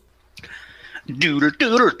Doodle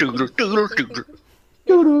doodle doodle doodle doodle.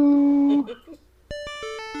 Doo-doo.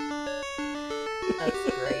 That's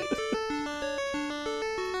great.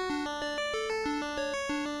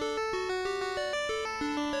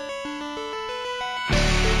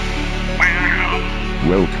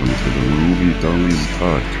 Welcome to the Movie Dummies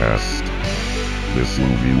podcast. This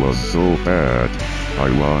movie was so bad, I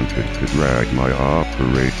wanted to drag my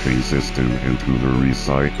operating system into the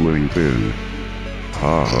recycling bin.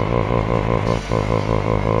 Ha ha ha ha ha ha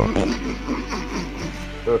ha ha.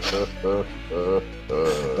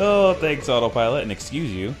 Oh, thanks, Autopilot, and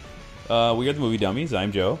excuse you. We are the Movie Dummies.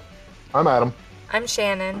 I'm Joe. I'm Adam. I'm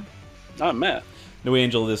Shannon. I'm Matt. No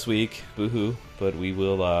Angel this week, boo-hoo. But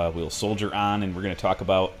we'll soldier on, and we're going to talk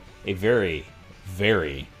about a very,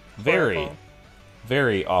 very, very, Horrible.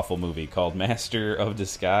 very awful movie called Master of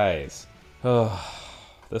Disguise. Oh,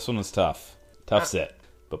 this one was tough. Tough sit.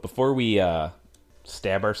 But before we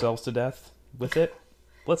stab ourselves to death with it,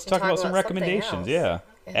 let's talk about some about something recommendations. else. Yeah.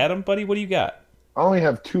 Okay. Adam, buddy, what do you got? I only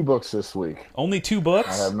have 2 books this week. Only 2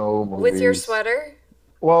 books? I have no movies. With your sweater?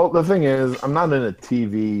 Well, the thing is, I'm not in a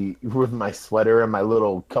TV with my sweater and my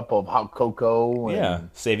little cup of hot cocoa. And Yeah.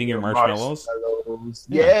 Saving your marshmallows. marshmallows.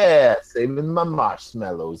 Yeah, saving my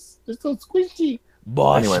marshmallows. They're so squishy.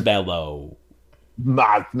 Marshmallow.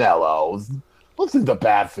 Marshmallows. Wasn't that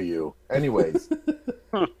bad for you. Anyways.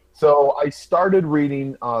 So I started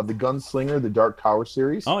reading The Gunslinger, the Dark Tower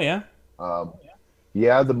series. Oh, yeah?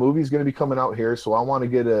 Yeah, the movie's going to be coming out here, so I want to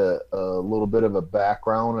get a little bit of a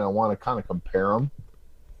background, and I want to kind of compare them.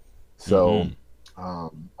 So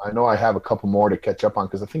I know I have a couple more to catch up on,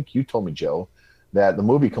 because I think you told me, Joe, that the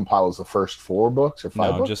movie compiles the first 4 books or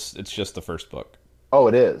 5 No, books? it's just the first book. Oh,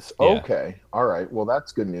 it is? Yeah. Okay. All right. Well,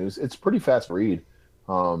 that's good news. It's pretty fast read.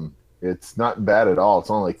 It's not bad at all. It's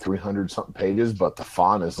only like 300-something pages, but the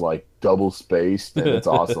font is like double spaced, and it's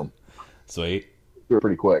awesome. Sweet.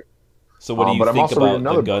 Pretty quick. So what do you But I'm think also about reading The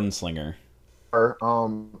another book. Gunslinger?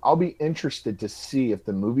 I'll be interested to see if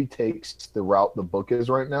the movie takes the route the book is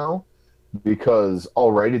right now, because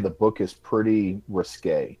already the book is pretty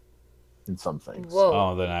risque in some things. Whoa.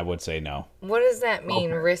 Oh, then I would say no. What does that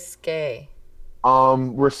mean, Okay. risque?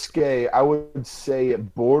 Risque, I would say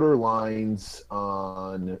it borderlines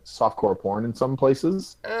on softcore porn in some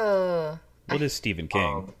places. What is Stephen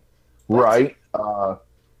King? Right.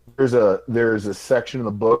 There's a section in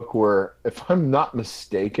the book where, if I'm not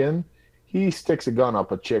mistaken, he sticks a gun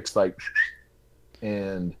up a chick's like,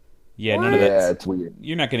 and Yeah, none of that. yeah, it's weird.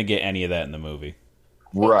 You're not going to get any of that in the movie.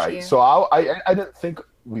 Right. you. So I didn't think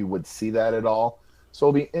we would see that at all. So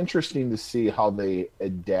it'll be interesting to see how they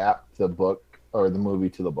adapt the book or the movie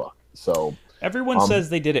to the book. So Everyone says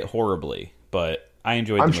they did it horribly, but I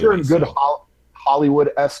enjoyed I'm the sure movie. in good so-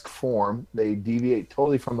 Hollywood-esque form, they deviate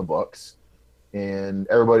totally from the books, and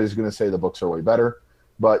everybody's going to say the books are way better.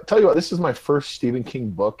 But tell you what, this is my first Stephen King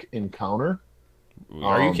book encounter.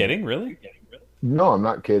 Are you kidding? Really? No, I'm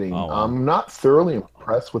not kidding. Oh, wow. I'm not thoroughly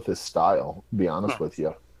impressed with his style, to be honest with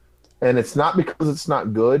you. And it's not because it's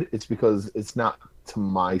not good, it's because it's not to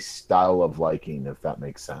my style of liking, if that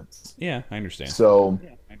makes sense. Yeah, I understand. So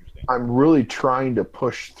I'm really trying to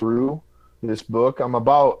push through this book. I'm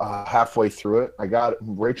about halfway through it.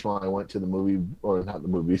 Rachel and I went to the movie, or not the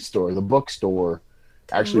movie store, the bookstore.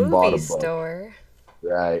 Actually bought a Movie book. store.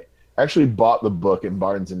 Right. Actually bought the book in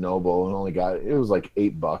Barnes and Noble and only got it was like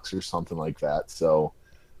 $8 or something like that. So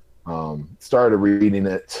started reading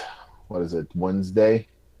it, what is it, Wednesday?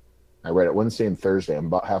 I read it Wednesday and Thursday. I'm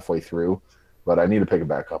about halfway through, but I need to pick it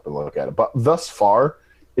back up and look at it. But thus far,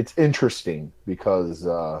 it's interesting because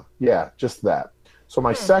just that. So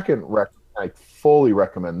my second I fully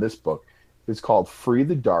recommend this book. It's called Free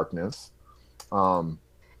the Darkness. Kind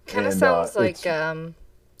of and, sounds like it's-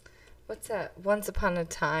 what's that? Once Upon a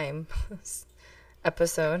Time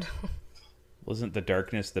episode. Wasn't the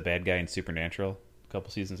darkness the bad guy in Supernatural a couple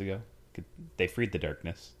seasons ago? They freed the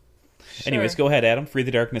darkness. Anyways, go ahead, Adam. Free the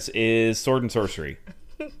Darkness is sword and sorcery.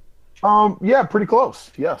 Yeah, pretty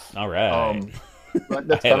close. Yes. All right.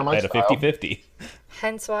 That's I kind of my had a style. 50-50.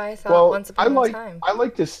 Hence why I thought Well, Once Upon a Time. I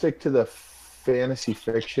like to stick to the fantasy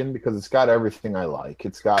fiction because it's got everything I like.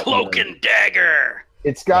 It's got Cloak and dagger.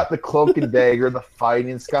 it's got the cloak and dagger, the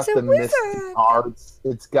fighting. It's got It's a the mystic wizard. arts.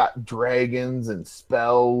 It's got dragons and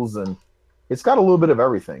spells, and it's got a little bit of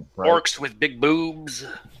everything. Right? Orcs with big boobs.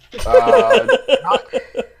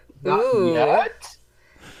 Not Ooh. yet,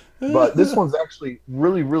 but this one's actually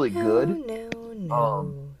really, really good.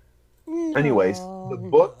 No. Anyways, the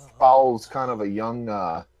book follows kind of a young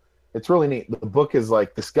it's really neat. The book is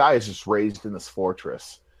like this guy is just raised in this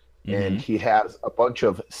fortress, and he has a bunch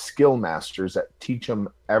of skill masters that teach him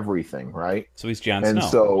everything, right? So he's Jon And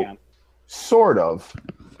Snow. Sort of.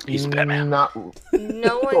 He's Batman. Not.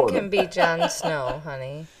 No one Sort can of. be Jon Snow,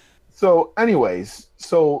 honey. So, anyways,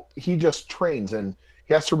 so he just trains and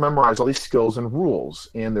he has to memorize all these skills and rules.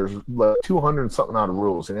 And there's like 200 and something odd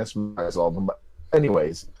rules, and he has to memorize all of them. But,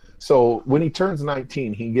 anyways, so when he turns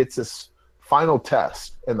 19, he gets this final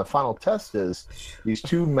test. And the final test is these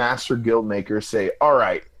two master guild makers say, all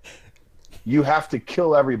right, you have to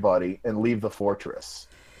kill everybody and leave the fortress.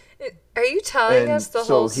 Are you telling And us the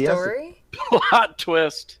so whole he has to- story? Plot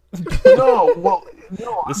twist. No, well,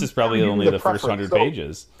 no. This I'm is probably giving only you the first preference. 100 So-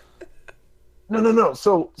 pages. No.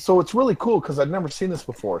 So it's really cool because I've never seen this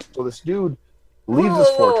before. So this dude leaves Whoa, this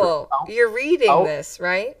whoa, fortress. whoa. Out You're reading out- this,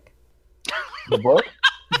 right? the book.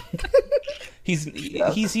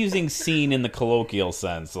 He's using scene in the colloquial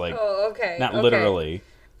sense, like Oh, okay. not okay. literally.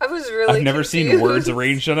 I was really I've never seen confused. words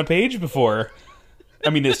arranged on a page before. I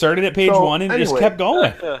mean, it started at page So, 1 and it just anyway. kept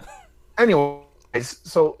going. Anyways,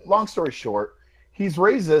 so long story short, he's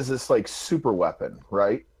raised as this like super weapon,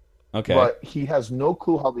 right? Okay. But he has no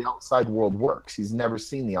clue how the outside world works. He's never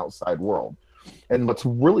seen the outside world. And what's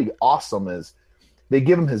really awesome is they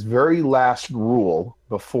give him his very last rule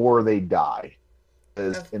before they die.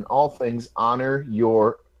 Is in all things honor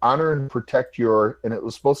and protect your, and it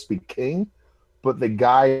was supposed to be king, but the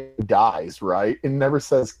guy dies, right? And never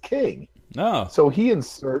says king. Oh, So he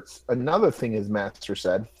inserts another thing his master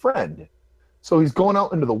said, friend. So he's going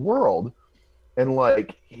out into the world and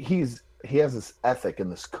like he has this ethic and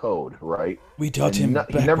this code, right? we taught And him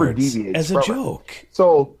he never backwards deviates as a from it. joke.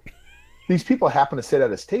 So these people happen to sit at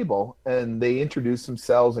his table and they introduce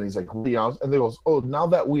themselves and he's like, and they goes, oh, now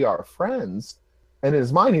that we are friends. And in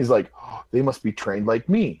his mind, he's like, oh, they must be trained like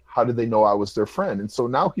me. How did they know I was their friend? And so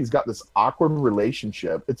now he's got this awkward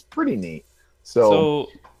relationship. It's pretty neat. So, So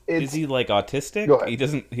it's, is he like autistic? Go ahead.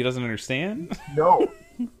 He doesn't understand? no,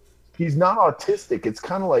 he's not autistic. It's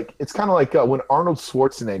kind of like when Arnold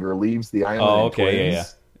Schwarzenegger leaves the island. Oh, in okay,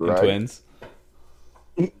 Twins, In right? Twins.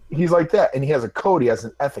 He's like that, and he has a code, he has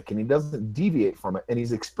an ethic, and he doesn't deviate from it. And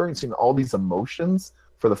he's experiencing all these emotions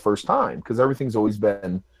for the first time because everything's always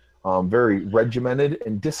been very regimented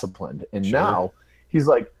and disciplined. And Sure. now he's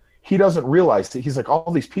like, he doesn't realize that he's like,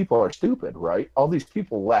 all these people are stupid, right? All these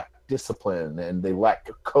people lack discipline and they lack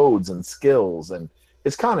codes and skills, and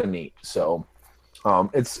it's kind of neat. So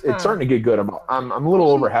it's starting to get good. I'm a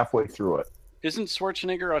little over halfway through it. Isn't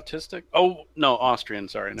Schwarzenegger autistic? Oh, no, Austrian.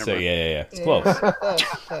 Sorry. Never So mind. yeah. It's close.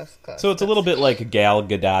 Close. So it's a little bit like Gal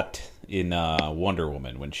Gadot in Wonder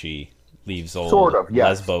Woman when she leaves old Sort of,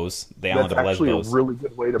 yes. Lesbos, the island That's of actually Lesbos. a really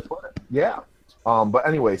good way to put it. Yeah. But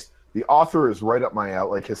anyways, the author is right up my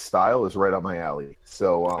alley. Like his style is right up my alley.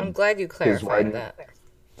 So I'm gled you writing- clarified that.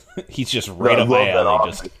 He's just right I up my love that alley.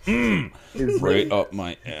 author. Just his, right up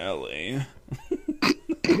my alley.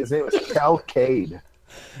 his name is Cal Cade.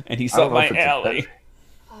 And he's I don't up know my if it's a alley.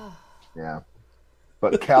 Yeah.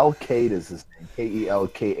 But Cal Cade is his name.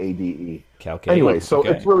 Kelkade. Calcade. Anyway, so Okay.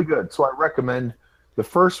 it's really good. So I recommend the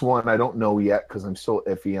first one. I don't know yet because I'm still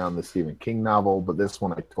iffy on the Stephen King novel, but this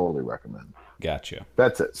one I totally recommend. Gotcha.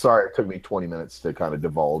 That's it. Sorry, it took me 20 minutes to kind of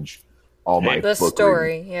divulge all my The book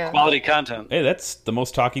story, reading. yeah. Quality content. Hey, that's the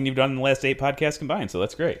most talking you've done in the last 8 podcasts combined, so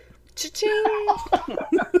that's great. Cha-ching!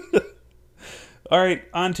 All right,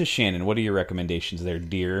 on to Shannon. What are your recommendations there,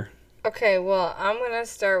 dear, Okay, well, I'm gonna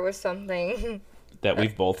start with something. that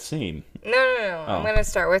we've both seen? No. I'm Oh. gonna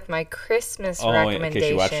start with my Christmas Oh, in recommendation. case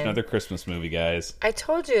you watched another Christmas movie, guys. I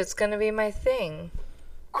told you it's gonna be my thing.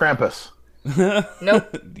 Krampus.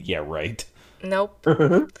 Nope. Yeah, right. Nope.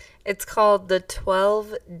 It's called The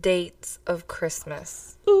 12 Dates of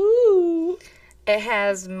Christmas. Ooh. It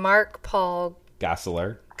has Mark Paul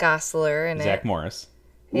Gosselaar, Gosselaar in Zach it. Morris.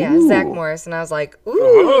 Yeah, Ooh. Zach Morris. And I was like,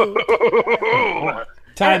 ooh.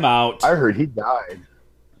 Time out. I heard he died.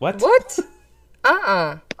 What? What?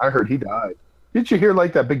 Uh-uh. I heard he died. Didn't you hear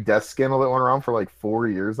like that big death scandal that went around for like 4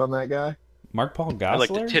 years on that guy? Mark Paul I like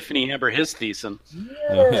to Gosselaar? Tiffany Amber his thesis.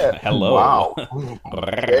 Hello. Wow.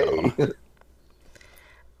 Okay.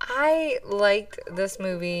 I liked this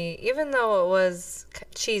movie, even though it was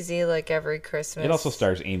cheesy like every Christmas. It also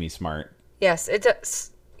stars Amy Smart. Yes, it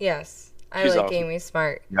does. Yes. I She's like awesome. Amy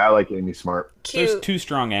Smart. Yeah, I like Amy Smart. So there's Cute. 2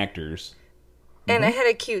 strong actors. And it had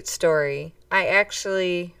a cute story. I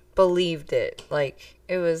actually believed it. Like,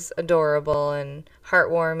 it was adorable and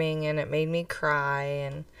heartwarming, and it made me cry.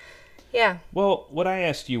 And yeah, Well, what I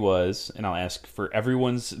asked you was, and I'll ask for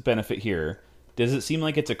everyone's benefit here, does it seem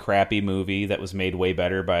like it's a crappy movie that was made way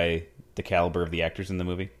better by the caliber of the actors in the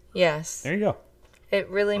movie? yes. There you go. It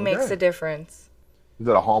really makes Okay. a difference. Is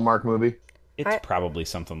that a Hallmark movie? It's I- probably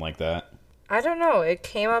something like that. I don't know. It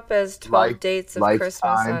came up as 12 Life- Dates of Lifetime.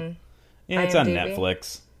 Christmas on. Yeah, it's on IMDb?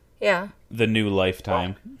 Netflix. Yeah. The new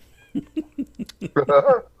Lifetime.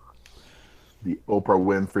 The Oprah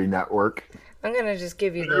Winfrey Network. I'm gonna just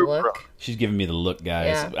give you the look. She's giving me the look,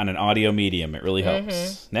 guys. Yeah. On an audio medium, it really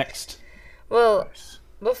helps. Next. Well,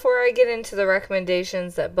 before I get into the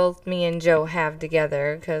recommendations that both me and Joe have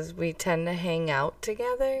together, because we tend to hang out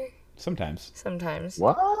together Sometimes. sometimes.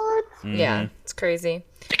 What? Yeah, it's crazy.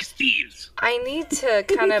 Thieves. I need to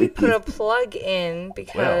kind of put a plug in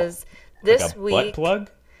because this Like a week butt plug?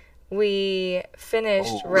 we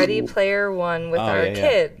finished Ready Player One with our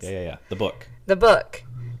kids. Yeah. The book. The book.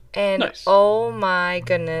 And Nice. oh my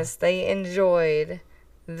goodness, they enjoyed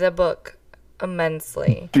the book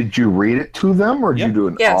immensely. Did you read it to them, or did Yep. you do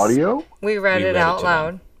an Yes. audio? We read We it read it out to loud.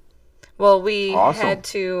 them. Well, we Awesome. had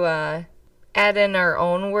to add in our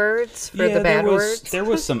own words for the bad words. There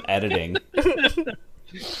was some editing.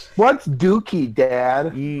 What's Dookie,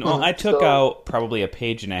 Dad? No, I took So- out probably a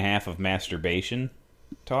page and a half of masturbation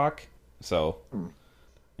talk. So,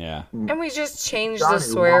 yeah. And we just changed Johnny the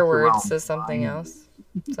swear walked words around to something else.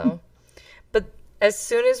 So, but as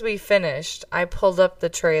soon as we finished, I pulled up the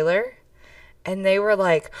trailer, and they were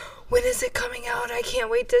like, "When is it coming out? I can't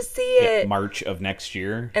wait to see it!" March of next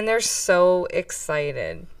year. And they're so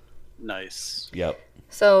excited. Nice. Yep.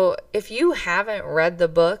 So, if you haven't read the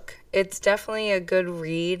book, it's definitely a good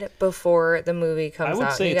read before the movie comes I out.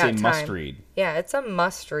 would say You it's a got time. must read. Yeah, it's a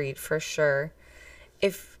must read for sure.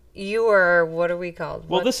 If you are, what are we called?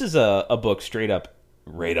 Well, What- this is a book straight up,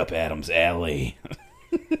 right up Adam's alley.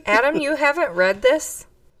 Adam, you haven't read this?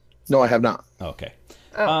 No, I have not. Okay.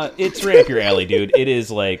 Oh. It's right up your alley, dude. It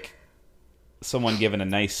is like someone giving a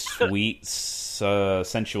nice, sweet,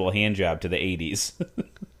 sensual hand job to the 80s.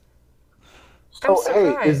 I'm So,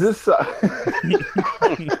 hey, is surprised.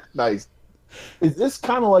 this nice? Is this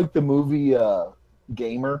kind of like the movie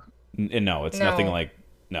Gamer? No, it's No. nothing like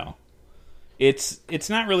no. It's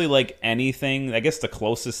not really like anything. I guess the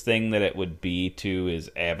closest thing that it would be to is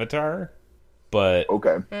Avatar, but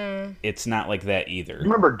Okay. it's not like that either. You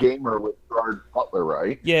remember Gamer with Gerard Butler,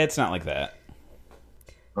 right? Yeah, it's not like that.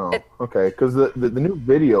 Oh, okay. Because the new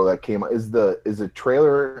video that came out is the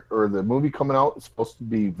trailer or the movie coming out supposed to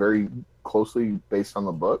be very closely based on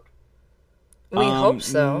the book. We hope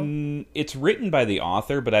so. It's written by the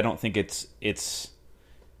author, but I don't think it's.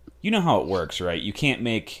 You know how it works, right? You can't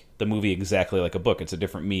make the movie exactly like a book. It's a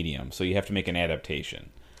different medium, so you have to make an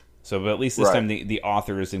adaptation. So, but at least this Right. time the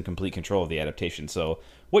author is in complete control of the adaptation. So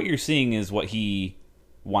what you're seeing is what he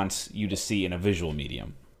wants you to see in a visual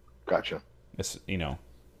medium. Gotcha. It's, you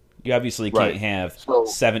obviously can't Right. have So-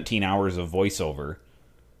 17 hours of voiceover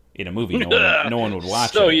in a movie. No one would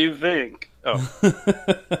watch So it. you think? Oh,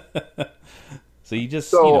 So you just,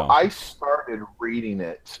 So I started reading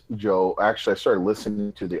it, Joe. Actually, I started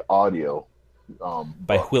listening to the audio.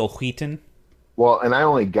 by Will Wheaton. Well, and I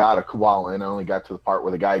only got a while in. I only got to the part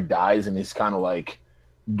where the guy dies, and he's kind of like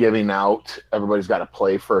giving out. Everybody's got to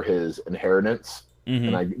play for his inheritance,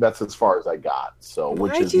 Mhm. and that's as far as I got. So,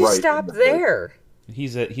 which Why'd is you right. stop in the- there?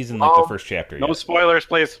 He's in like the first chapter. no yet. spoilers,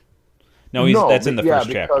 please. No, that's in the first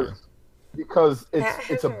chapter. Because Pat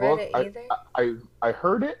it's a hasn't read book. it either. I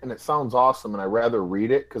heard it and it sounds awesome, and I rather read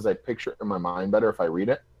it because I picture it in my mind better if I read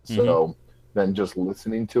it. So Mm-hmm. than just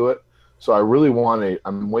listening to it. So I really want to.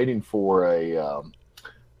 I'm waiting for a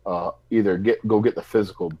either go get the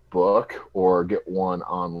physical book or get one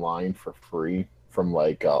online for free from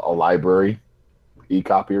like a library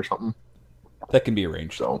e-copy or something. That can be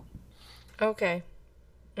arranged. So Okay.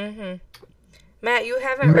 Matt, you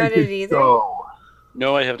haven't read it either? So,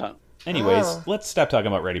 No, I have not. Anyways, Oh. let's stop talking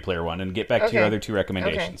about Ready Player One and get back to your Okay. other two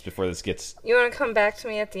recommendations before this gets. You want to come back to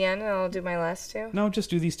me at the end and I'll do my last two? No, just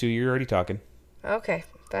do these two. You're already talking. Okay,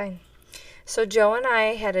 fine. So Joe and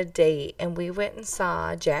I had a date and we went and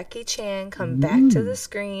saw Jackie Chan come back to the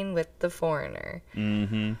screen with The Foreigner.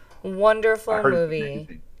 Mm-hmm. Wonderful I heard it's movie.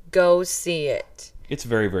 amazing. Go see it. It's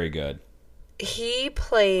very, very good. He Heard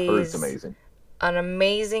plays it's amazing. an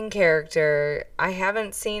amazing character. I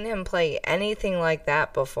haven't seen him play anything like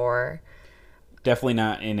that before. Definitely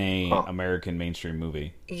not in a American mainstream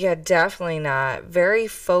movie. Yeah, definitely not. Very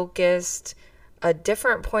focused, a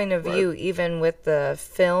different point of view, even with the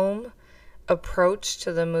film approach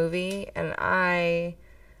to the movie. And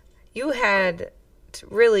you had to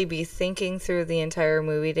really be thinking through the entire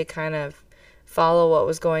movie to kind of follow what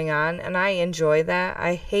was going on. And I enjoy that.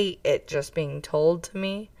 I hate it just being told to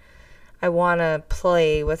me. I want to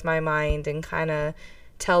play with my mind and kind of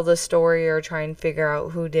tell the story or try and figure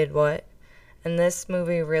out who did what. And this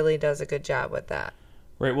movie really does a good job with that.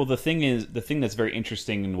 Right. Well, the thing that's very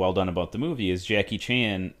interesting and well done about the movie is Jackie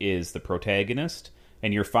Chan is the protagonist,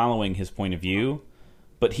 and you're following his point of view.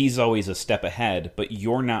 but he's always a step ahead, but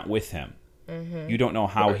you're not with him. You don't know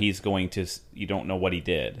how he's going to, you don't know what he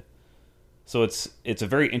did. So it's a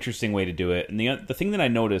very interesting way to do it. And the thing that I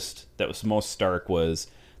noticed that was most stark was,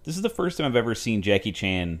 this is the first time I've ever seen Jackie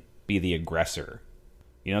Chan be the aggressor.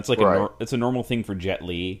 You know, it's like it's a normal thing for Jet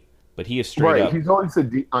Li, but he is straight up. He's always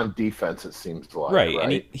on defense, it seems like. Right,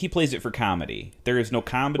 and he plays it for comedy. There is no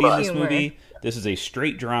comedy in this movie. This is a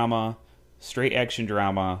straight drama, straight action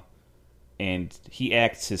drama, and he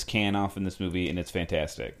acts his can off in this movie, and it's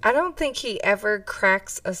fantastic. I don't think he ever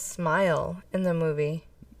cracks a smile in the movie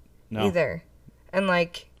either. And,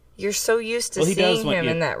 like, you're so used to seeing him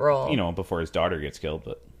in that role. You know, before his daughter gets killed,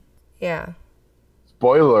 but... Yeah.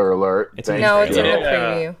 Spoiler alert. It's in the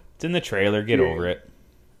preview. It's in the trailer. Get over it.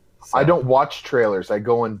 So. I don't watch trailers. I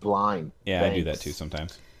go in blind. Yeah, Thanks. I do that too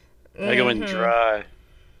sometimes. I go in dry.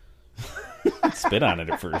 Spit on it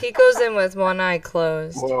at first. He goes in with one eye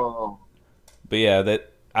closed. Whoa. But yeah,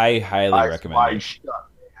 that I highly recommend it. Shut,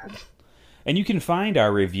 and you can find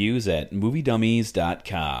our reviews at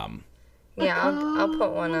moviedummies.com. Yeah, I'll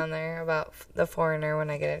put one on there about The Foreigner when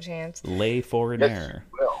I get a chance. Les Foreigner.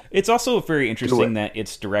 Yes, it's also very interesting that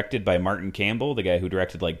it's directed by Martin Campbell, the guy who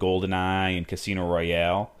directed like GoldenEye and Casino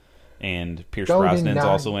Royale, and Pierce Brosnan's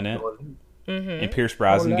also in it. And Pierce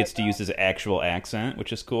Brosnan gets to use his actual accent,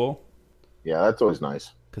 which is cool. Yeah, that's always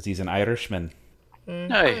nice. Because he's an Irishman.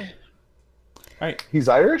 Hey. All right. He's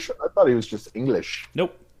Irish? I thought he was just English.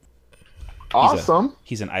 Nope. Awesome.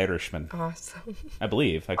 He's an Irishman. Awesome. I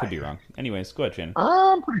believe. I could be wrong. Anyways, go ahead, Shannon.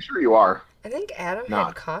 I'm pretty sure you are. I think Adam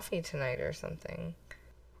had coffee tonight or something.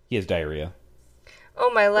 He has diarrhea.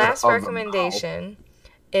 Oh, my last recommendation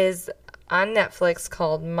is on Netflix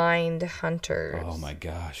called Mind Hunters. Oh my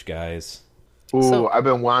gosh, guys. Ooh, I've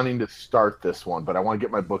been wanting to start this one, but I want to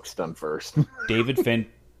get my books done first. David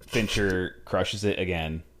Fincher crushes it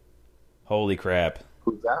again. Holy crap.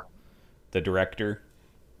 Who's that? The director.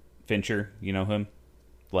 Fincher, you know him?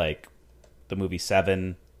 Like the movie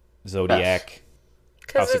Seven, Zodiac,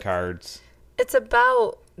 House of Cards. It's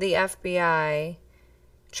about the FBI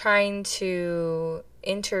trying to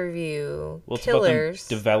interview killers.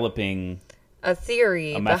 It's about them developing a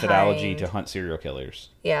theory, a methodology to hunt serial killers.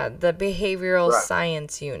 Yeah, the behavioral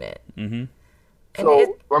science unit. Mm-hmm.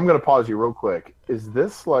 So I'm going to pause you real quick. Is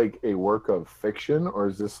this like a work of fiction, or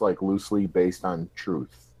is this like loosely based on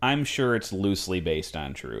truth? I'm sure it's loosely based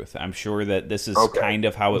on truth. I'm sure that this is kind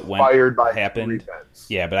of how it happened.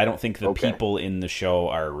 Yeah, but I don't think the people in the show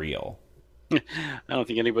are real. I don't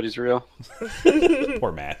think anybody's real.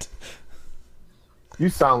 Poor Matt. You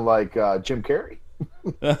sound like Jim Carrey.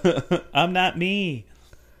 I'm not me.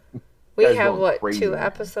 We have, 2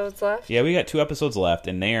 episodes left? Yeah, we got 2 episodes left,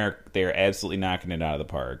 and they are absolutely knocking it out of the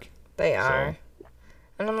park. They are.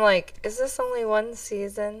 And I'm like, is this only one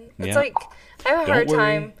season? It's like, I have a hard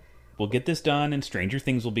time. We'll get this done, and Stranger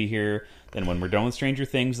Things will be here. Then when we're done with Stranger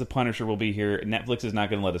Things, The Punisher will be here. Netflix is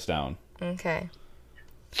not going to let us down. Okay.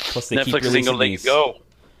 Plus, they keep Netflix isn't going to let you go.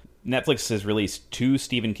 Netflix has released 2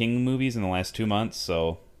 Stephen King movies in the last 2 months,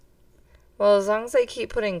 so... Well, as long as they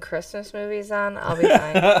keep putting Christmas movies on, I'll be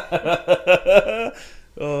fine.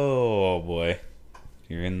 Oh, boy.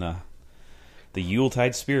 You're in the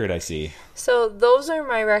Yuletide spirit, I see. So those are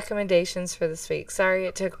my recommendations for this week. Sorry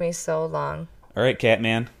it took me so long. All right,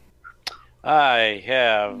 Catman. I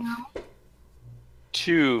have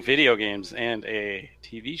 2 video games and a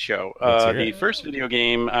TV show. The first video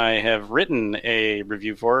game I have written a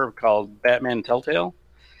review for called Batman Telltale.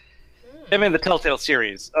 Batman the Telltale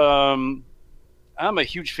series. I'm a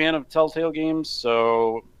huge fan of Telltale games,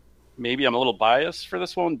 so maybe I'm a little biased for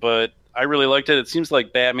this one, but I really liked it. It seems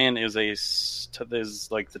like Batman is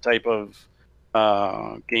like the type of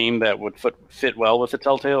game that would fit well with the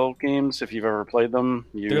Telltale games. If you've ever played them,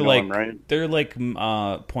 they're know them, right? They're like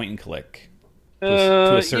point and click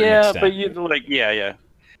to a certain extent. But you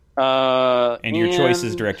and your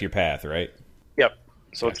choices direct your path, right? Yep.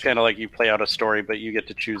 So It's kind of like you play out a story, but you get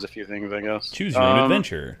to choose a few things, I guess. Choose your own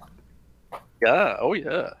adventure. Yeah. Oh,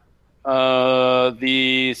 yeah.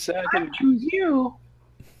 The second... choose you.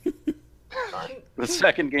 The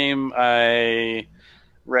second game I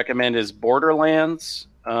recommend is Borderlands.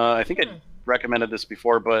 I think I recommended this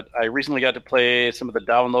before, but I recently got to play some of the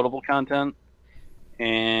downloadable content,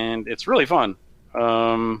 and it's really fun.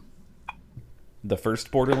 The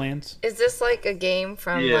first Borderlands? Is this like a game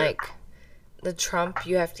from like the Trump,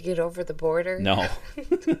 you have to get over the border? No.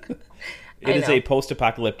 It is a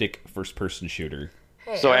post-apocalyptic first-person shooter.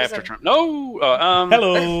 Hey, so after Trump... No!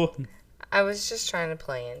 Hello! I was just trying to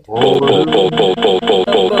play into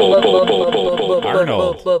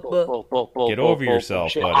Arnold, get over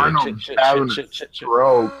yourself, buddy. Arnold having a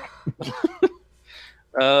stroke.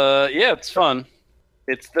 Yeah, it's fun.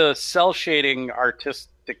 It's the cell shading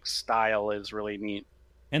artistic style is really neat.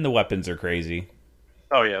 And the weapons are crazy.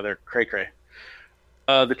 Oh yeah, they're cray-cray.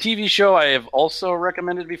 The TV show I have also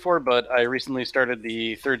recommended before, but I recently started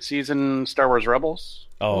the third season, Star Wars Rebels.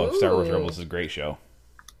 Oh, Ooh. Star Wars Rebels is a great show.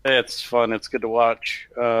 It's fun. It's good to watch.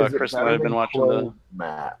 Chris and I have been watching the...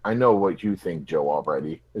 Matt, I know what you think, Joe,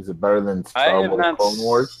 already. Is it better than I Star have Wars not Clone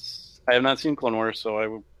Wars? I have not seen Clone Wars, so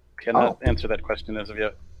I cannot answer that question as of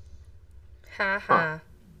yet. Ha ha.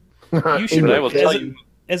 You should. But I will tell you...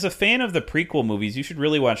 As a fan of the prequel movies, you should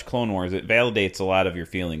really watch Clone Wars. It validates a lot of your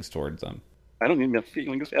feelings towards them. I don't need my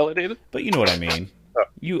feelings validated. But you know what I mean.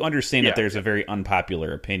 You understand Yeah. that there's a very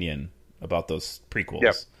unpopular opinion about those prequels.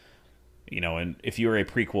 Yep. You know, and if you're a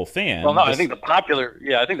prequel fan... Well, no, I think the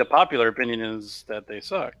popular opinion is that they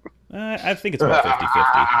suck. I think it's about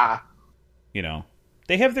 50-50. You know,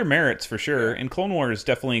 they have their merits for sure, and Clone Wars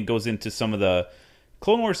definitely goes into some of the...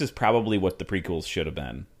 Clone Wars is probably what the prequels should have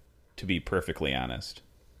been, to be perfectly honest.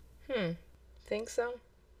 Think so?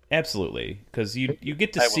 Absolutely, because you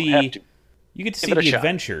get to I will see... have to. You get to see Give it a the shot.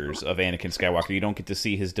 adventures of Anakin Skywalker. You don't get to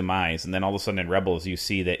see his demise, and then all of a sudden in Rebels you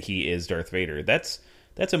see that he is Darth Vader. That's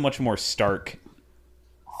a much more stark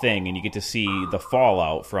thing, and you get to see the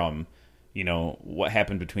fallout from, you know, what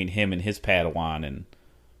happened between him and his Padawan, and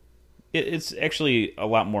it's actually a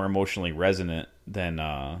lot more emotionally resonant than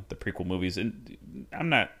the prequel movies. And I'm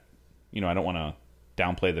not, you know, I don't want to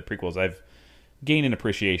downplay the prequels. I've gained an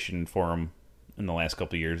appreciation for them in the last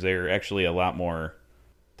couple of years. They're actually a lot more...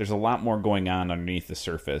 There's a lot more going on underneath the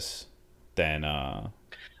surface than a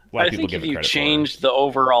lot of people give it credit for. I think if you change the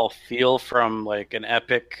overall feel from like an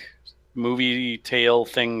epic movie tale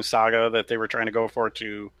thing saga that they were trying to go for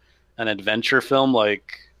to an adventure film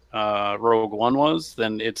like Rogue One was,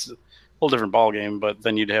 then it's a whole different ballgame, but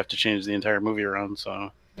then you'd have to change the entire movie around.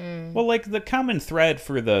 So, well, like the common thread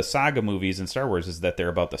for the saga movies in Star Wars is that they're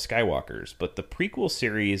about the Skywalkers, but the prequel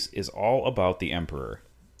series is all about the Emperor.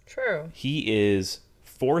 True. He is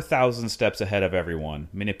 4,000 steps ahead of everyone,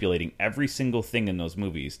 manipulating every single thing in those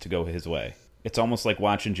movies to go his way. It's almost like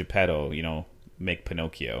watching Geppetto, you know, make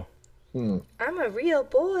Pinocchio. I'm a real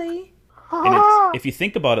boy. And if you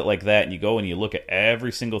think about it like that, and you go and you look at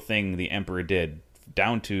every single thing the Emperor did,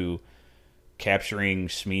 down to capturing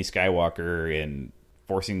Shmi Skywalker and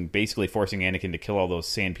basically forcing Anakin to kill all those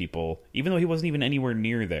sand people, even though he wasn't even anywhere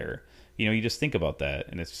near there. You know, you just think about that,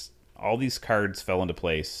 and it's all these cards fell into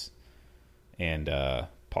place. And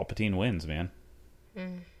Palpatine wins, man.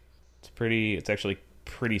 It's actually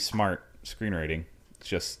pretty smart screenwriting. It's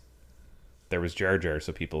just there was Jar Jar,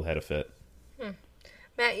 so people had a fit.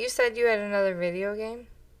 Matt, you said you had another video game?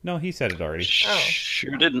 No, he said it already.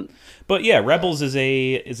 Sure didn't. But yeah, Rebels is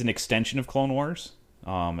an extension of Clone Wars.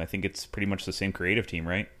 I think it's pretty much the same creative team,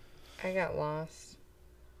 right? I got lost.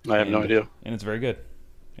 I have no idea. And it's very good.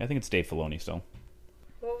 I think it's Dave Filoni still.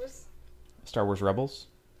 What was... Star Wars Rebels.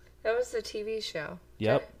 That was the TV show.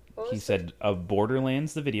 Yep. He said of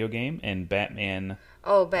Borderlands, the video game, and Batman.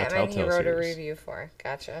 Oh, Batman he wrote a series. review for.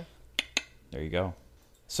 Gotcha. There you go.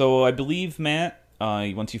 So I believe, Matt,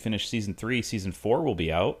 once you finish Season 3, Season 4 will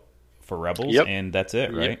be out for Rebels, and that's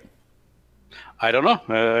it, right? Yep. I don't know.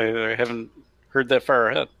 I haven't heard that far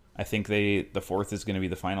ahead. I think the 4th is going to be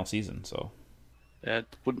the final season, so... That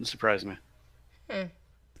wouldn't surprise me.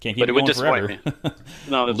 Can't keep it going forever.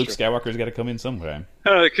 No, that's Luke true. Skywalker's got to come in sometime.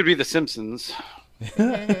 It could be The Simpsons.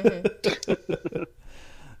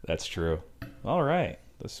 That's true. All right.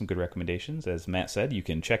 Those are some good recommendations. As Matt said, you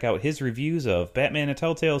can check out his reviews of Batman and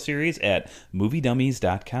Telltale series at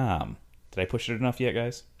moviedummies.com. Did I push it enough yet,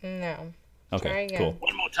 guys? No. Okay, Try again. cool.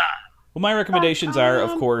 One more time. Well, my recommendations are,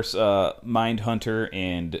 of course, Mindhunter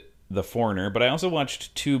and The Foreigner, but I also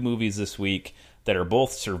watched 2 movies this week that are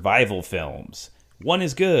both survival films. One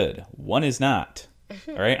is good, one is not.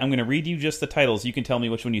 All right, I'm going to read you just the titles. You can tell me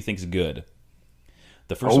which one you think is good.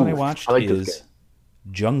 The first one I watched is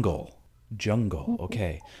Jungle.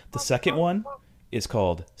 Okay. The second one is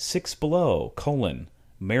called 6 Below,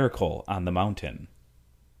 Miracle on the Mountain.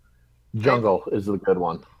 Jungle is the good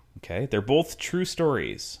one. Okay, they're both true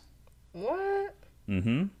stories. What?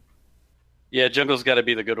 Mm-hmm. Yeah, Jungle's got to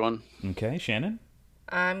be the good one. Okay, Shannon?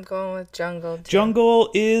 I'm going with Jungle. Too.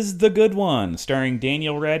 Jungle is the good one, starring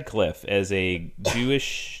Daniel Radcliffe as a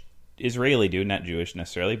Jewish Israeli dude, not Jewish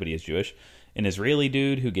necessarily, but he is Jewish, an Israeli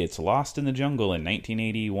dude who gets lost in the jungle in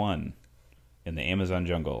 1981 in the Amazon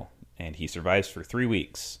jungle, and he survives for 3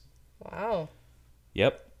 weeks. Wow.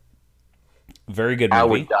 Yep. Very good movie. I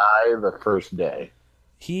would die the first day.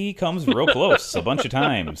 He comes real close a bunch of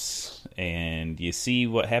times, and you see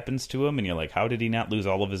what happens to him, and you're like, how did he not lose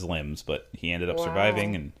all of his limbs? But he ended up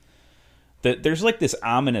surviving, and there's like this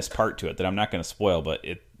ominous part to it that I'm not going to spoil, but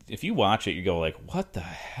if you watch it, you go like, what the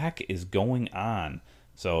heck is going on?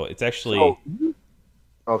 So it's actually...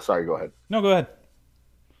 Oh, sorry, go ahead. No, go ahead.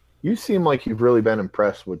 You seem like you've really been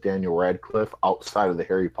impressed with Daniel Radcliffe outside of the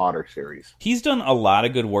Harry Potter series. He's done a lot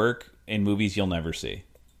of good work in movies you'll never see.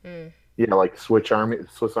 Yeah, like Swiss Army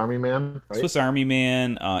Man, right? Swiss Army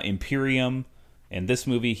Man, Imperium, and this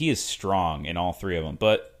movie. He is strong in all three of them.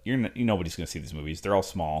 But nobody's going to see these movies. They're all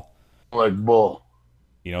small. Like bull.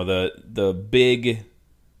 You know, the big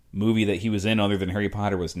movie that he was in other than Harry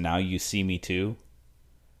Potter was Now You See Me Too.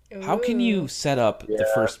 Ooh. How can you set up the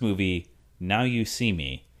first movie, Now You See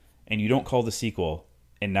Me, and you don't call the sequel,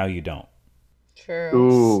 and now you don't? Sure.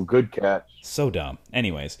 Ooh, good catch. So dumb.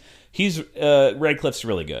 Anyways, Radcliffe's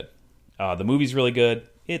really good. The movie's really good.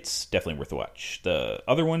 It's definitely worth a watch. The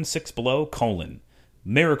other one, Six Below,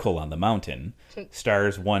 Miracle on the Mountain,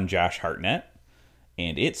 stars one Josh Hartnett,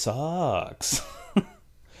 and it sucks.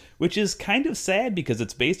 Which is kind of sad because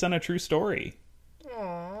it's based on a true story.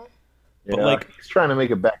 Aww. But yeah, he's trying to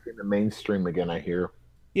make it back into mainstream again, I hear.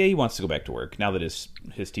 Yeah, he wants to go back to work now that his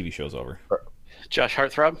TV show's over. Josh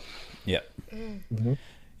Heartthrob? Yeah. Mm-hmm.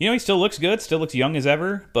 You know, he still looks good, still looks young as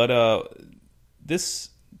ever, but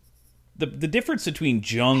the difference between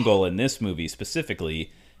Jungle and this movie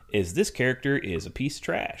specifically is this character is a piece of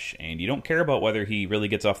trash, and you don't care about whether he really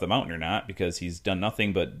gets off the mountain or not because he's done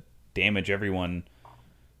nothing but damage everyone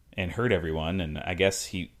and hurt everyone, and I guess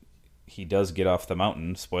he does get off the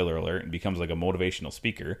mountain, spoiler alert, and becomes like a motivational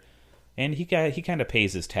speaker. And he kind of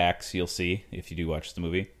pays his tax, you'll see, if you do watch the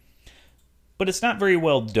movie. But it's not very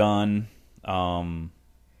well done.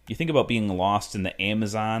 You think about being lost in the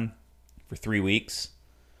Amazon for 3 weeks.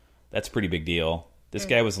 That's a pretty big deal. This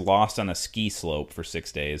guy was lost on a ski slope for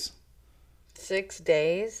 6 days. 6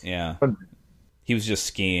 days? Yeah. He was just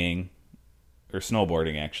skiing, or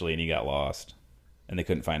snowboarding, actually, and he got lost. And they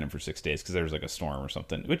couldn't find him for 6 days because there was like a storm or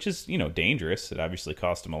something, which is, dangerous. It obviously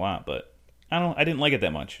cost him a lot, but I didn't like it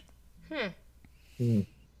that much. They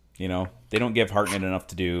don't give Hartnett enough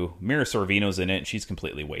to do. Mira Sorvino's in it, and she's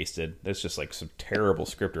completely wasted. That's just like some terrible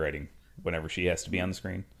script writing whenever she has to be on the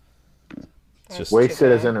screen. It's just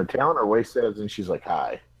wasted as in her talent, or wasted as in she's like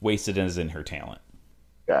high? Wasted as in her talent.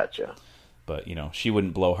 Gotcha. But, she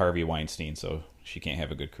wouldn't blow Harvey Weinstein, so she can't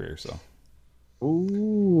have a good career, so.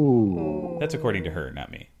 Ooh. That's according to her,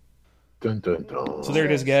 not me. Dun, dun, dun. So there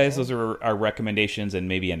it is, guys. Those are our recommendations and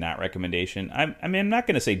maybe a not recommendation. I'm not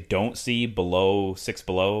going to say don't see Six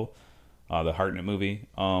Below, the Hartnett movie.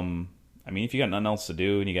 If you got nothing else to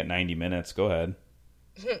do and you got 90 minutes, go ahead.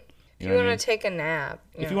 If you want to take a nap.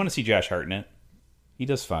 If you want to see Josh Hartnett, he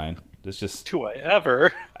does fine. It's just... Do I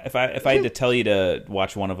ever? If I had to tell you to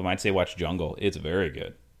watch one of them, I'd say watch Jungle. It's very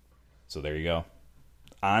good. So there you go.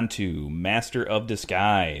 On to Master of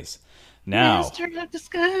Disguise. Now, Master of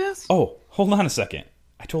Disguise. Oh, hold on a second.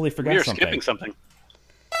 I totally forgot something. You're skipping something.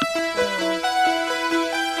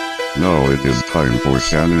 Now it is time for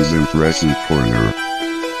Shannon's Impression Corner.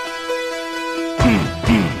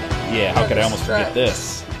 Yeah, how could I almost forget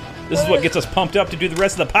this? This is what gets us pumped up to do the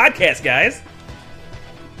rest of the podcast, guys.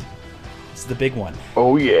 This is the big one.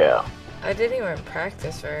 Oh, yeah. I didn't even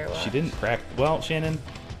practice very well. She didn't practice. Well, Shannon,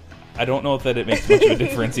 I don't know if it makes much of a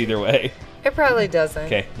difference either way. It probably doesn't.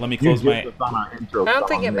 Okay, let me close my... I don't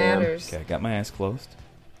think it matters. Okay, I got my eyes closed.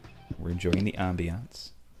 We're enjoying the ambiance.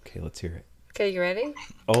 Okay, let's hear it. Okay, you ready?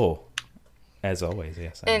 Oh, as always,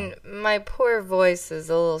 yes. And my poor voice is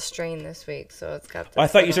a little strained this week, so it's got this... I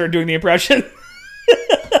thought you started doing the impression.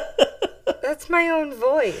 That's my own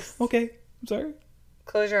voice. Okay, I'm sorry.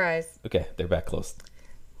 Close your eyes. Okay, they're back closed.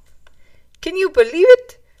 Can you believe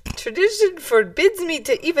it? Tradition forbids me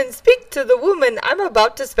to even speak to the woman I'm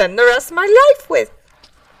about to spend the rest of my life with.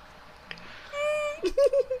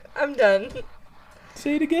 I'm done.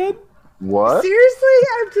 Say it again. What? Seriously?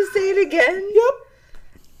 I have to say it again?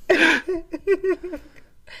 Yep.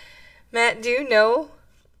 Matt, do you know?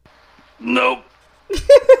 Nope.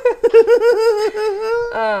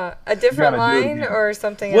 A different line or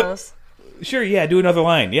something else? Sure, yeah, do another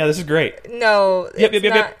line. Yeah, this is great. No, Yep.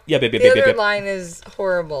 The other line is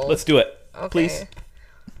horrible. Let's do it. Okay. Please.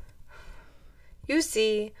 You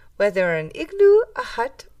see, whether an igloo, a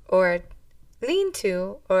hut, or a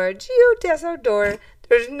lean-to, or a geodesic door,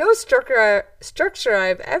 there's no structure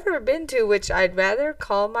I've ever been to which I'd rather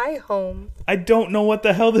call my home. I don't know what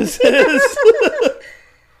the hell this is.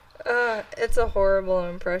 It's a horrible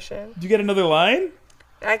impression. Do you get another line?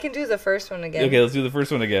 I can do the first one again. Okay, let's do the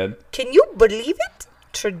first one again. Can you believe it?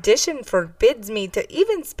 Tradition forbids me to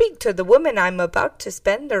even speak to the woman I'm about to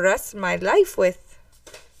spend the rest of my life with.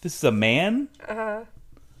 This is a man? Uh-huh.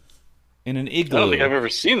 In an igloo. I don't think I've ever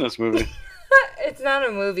seen this movie. It's not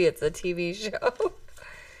a movie, it's a TV show.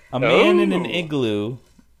 A man in an igloo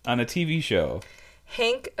on a TV show.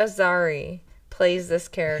 Hank Azaria plays this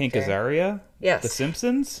character. Hank Azaria? Yes. The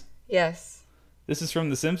Simpsons? Yes. This is from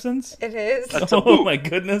The Simpsons? It is. Oh my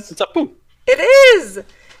goodness. It's a poop. It is!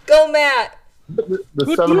 Go, Matt! The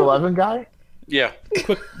 7-Eleven guy? Yeah.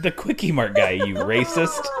 The Quickie Mart guy, you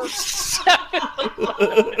racist.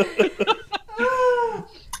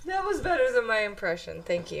 That was better than my impression.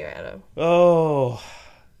 Thank you, Adam. Oh,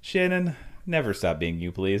 Shannon, never stop being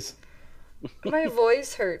you, please. My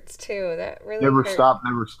voice hurts, too. That really Never hurt. stop,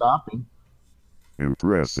 never stopping.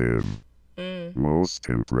 Impressive. Most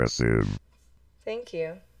impressive. Thank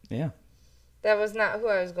you. Yeah. That was not who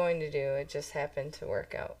I was going to do. It just happened to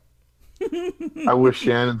work out. I wish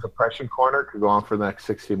Shannon's Impression Corner could go on for the next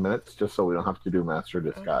 60 minutes just so we don't have to do Master of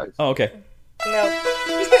Disguise. Oh, okay. No.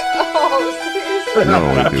 Oh, seriously?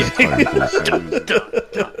 Now it is time for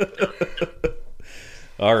some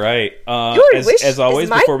All right. Your wish As always, is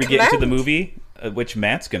my before we get into the command. movie, which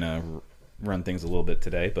Matt's going to run things a little bit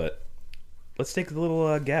today, but let's take a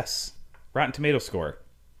little guess. Rotten Tomato score.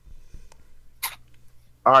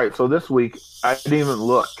 All right, so this week I didn't even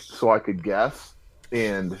look so I could guess,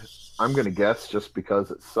 and I'm going to guess just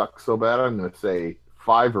because it sucks so bad. I'm going to say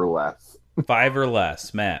 5 or less. 5 or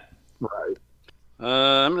less. Matt. Right.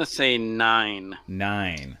 I'm going to say 9.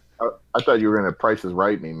 9. I thought you were going to Price is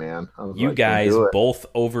Right me, man. I was You like, guys do it. both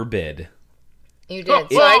overbid. You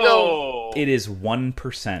did. So I go, Whoa! It is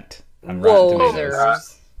 1% on Rotten whoa, Tomatoes.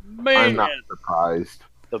 there's. Man, I'm not surprised.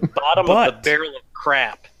 the bottom of But- the barrel of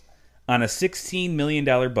crap. On a $16 million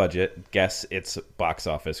budget, guess its box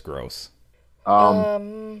office gross.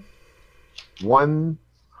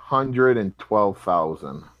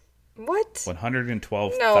 112,000. What?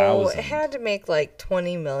 112,000. No, it had to make like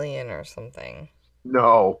 20 million or something.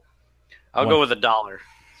 No. I'll One- go with $1.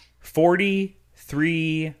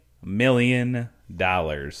 $43 million.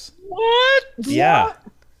 What? Yeah.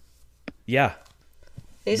 Yeah. At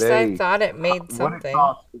least I They- thought it made something.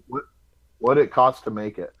 What it cost to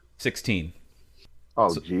make it? 16. Oh,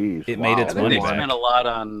 jeez. it made its I think money they back. spent a lot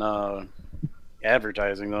on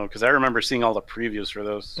advertising, though, because I remember seeing all the previews for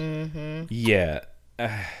those. Yeah.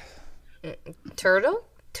 Turtle?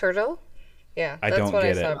 Yeah, I that's don't what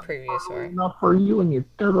get I saw it. previews for. Enough for you and your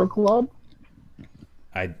turtle club?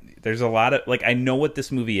 There's a lot of I know what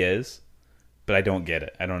this movie is, but I don't get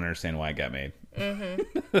it. I don't understand why it got made.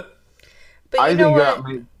 But I you know think what? that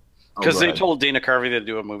made... Because they ahead. told Dana Carvey to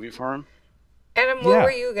do a movie for him. Adam, what Yeah.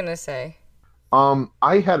 were you going to say?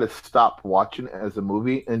 I had to stop watching it as a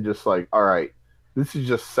movie and just like, all right, this is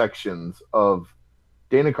just sections of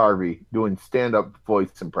Dana Carvey doing stand-up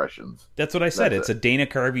voice impressions. That's what I said. That's It's a Dana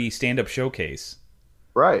Carvey stand-up showcase.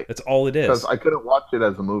 Right. That's all it is. Because I couldn't watch it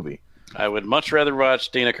as a movie. I would much rather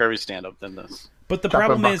watch Dana Carvey stand up than this. But the Chopper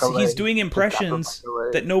problem is Buckalay. he's doing impressions Chopper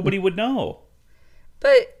Buckalay. that nobody would know.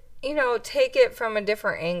 But, take it from a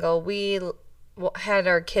different angle. We had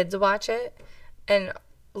our kids watch it, and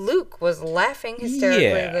Luke was laughing hysterically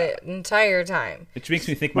Yeah. the entire time. Which makes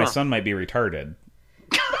me think my son might be retarded.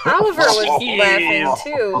 Oliver was Jeez.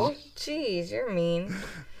 laughing too. Jeez, you're mean.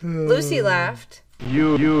 Lucy laughed.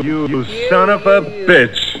 You You- son of a you.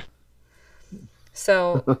 bitch.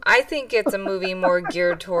 So I think it's a movie more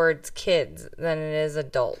geared towards kids than it is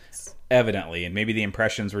adults. Evidently. And maybe the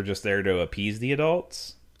impressions were just there to appease the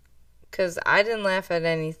adults? Because I didn't laugh at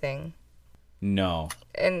anything. No.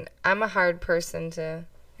 And I'm a hard person to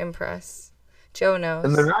impress. Joe knows.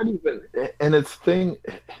 And they're not even,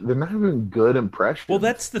 they're not even good impressions. Well,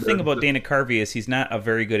 that's the thing They're about just- Dana Carvey is he's not a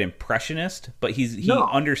very good impressionist, but he No.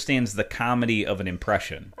 understands the comedy of an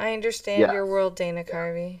impression. I understand Yes. your world, Dana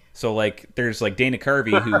Carvey. So there's Dana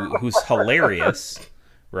Carvey who's hilarious,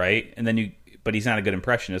 right? And then but he's not a good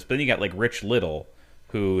impressionist. But then you got Rich Little,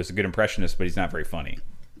 who is a good impressionist, but he's not very funny.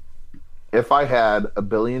 If I had $1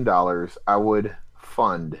 billion, I would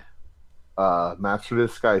fund Master of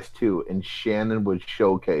Disguise 2, and Shannon would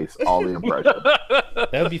showcase all the impressions. That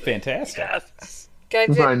would be fantastic. Yes.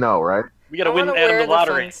 I know, right? We got to I win want to Adam wear the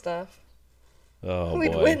lottery. fun stuff. Oh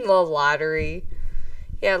We'd boy. win the lottery.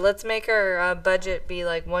 Yeah, let's make our budget be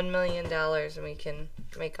like $1 million and we can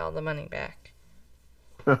make all the money back.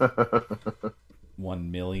 $1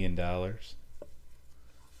 million. 100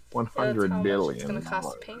 That's how billion. much it's going to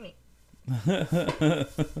cost to pay me.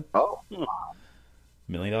 Oh, $1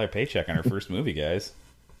 million paycheck on her first movie, guys.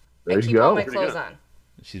 there I you keep all go. my clothes good. on.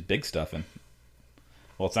 She's big stuffing.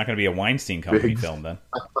 Well, it's not going to be a Weinstein Company Big film then.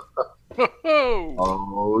 Oh.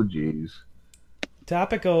 Oh, jeez.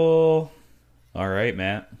 Topical. All right,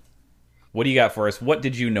 Matt. What do you got for us? What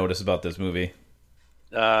did you notice about this movie?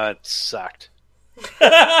 It sucked.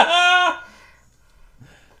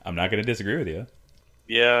 I'm not going to disagree with you.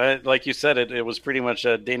 Yeah, like you said, it was pretty much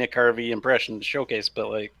a Dana Carvey impression showcase, but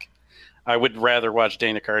like, I would rather watch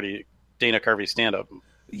Dana Carvey stand up.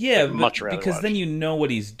 Yeah, much rather because watch. then you know what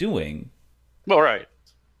he's doing. Well, right.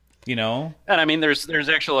 You know? And I mean, there's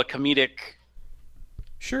actual a comedic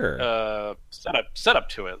Sure. setup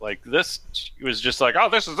to it. Like this was just like, oh,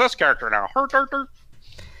 this is this character now.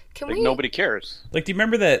 Like nobody cares. Like, do you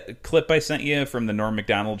remember that clip I sent you from the Norm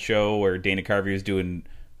Macdonald show where Dana Carvey was doing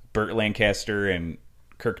Burt Lancaster and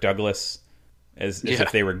Kirk Douglas as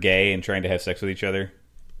if they were gay and trying to have sex with each other?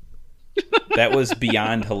 That was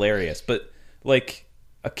beyond hilarious. But like,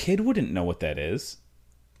 a kid wouldn't know what that is,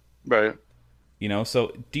 right? You know.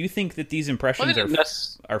 So, do you think that these impressions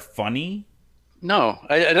are funny? No,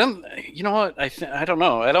 I don't. You know what? I don't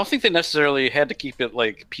know. I don't think they necessarily had to keep it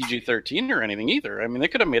like PG-13 or anything either. I mean, they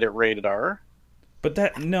could have made it rated R. But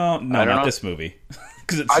that not this movie,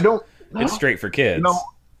 because it's straight for kids. You know,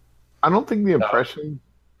 I don't think the impressions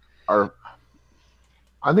are.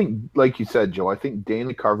 I think, like you said, Joe, I think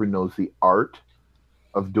Dana Carvey knows the art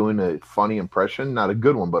of doing a funny impression, not a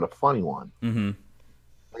good one, but a funny one. Mm-hmm.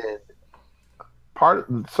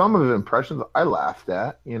 And some of the impressions I laughed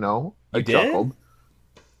at. You know, I chuckled.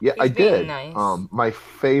 Yeah, He's I did. nice. My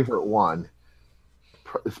favorite one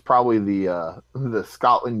is probably the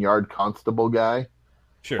Scotland Yard constable guy.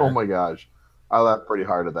 Sure. Oh my gosh, I laughed pretty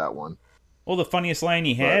hard at that one. Well, the funniest line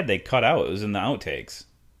he had, they cut out. It was in the outtakes.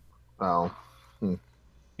 Oh.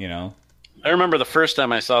 You know? I remember the first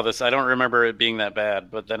time I saw this, I don't remember it being that bad,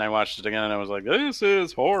 but then I watched it again and I was like, this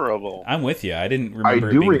is horrible. I'm with you. I didn't remember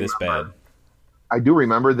it being this bad. I do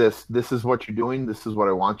remember this. This is what you're doing. This is what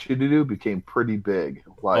I want you to do. Became pretty big.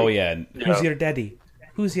 Like, oh, yeah. Who's your daddy?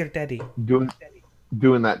 Who's your daddy? Doing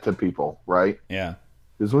that to people, right? Yeah.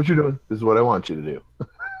 This is what you're doing. This is what I want you to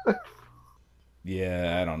do.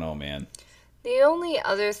 Yeah, I don't know, man. The only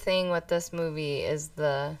other thing with this movie is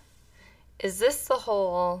this the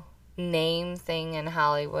whole name thing in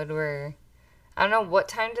Hollywood where, I don't know, what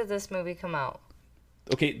time did this movie come out?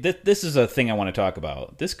 Okay, this is a thing I want to talk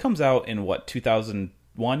about. This comes out in what,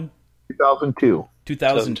 2001? 2002.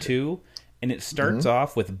 2002, and it starts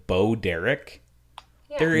off with Bo Derek.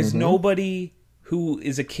 Yeah. There is nobody who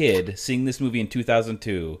is a kid seeing this movie in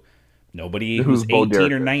 2002. Nobody who's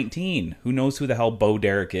 18 or 19 who knows who the hell Bo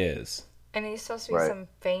Derek is. And he's supposed to be some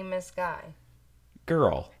famous guy.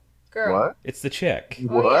 Girl. What? It's the chick.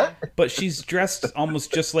 What? Oh, yeah. But she's dressed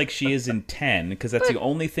almost just like she is in 10, because that's the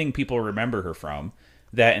only thing people remember her from.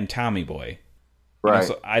 That and Tommy Boy. Right. You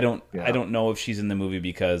know, so I don't know if she's in the movie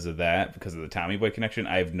because of that, because of the Tommy Boy connection.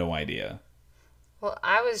 I have no idea. Well,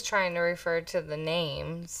 I was trying to refer to the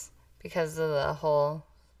names because of the whole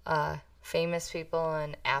famous people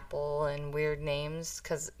and Apple and weird names,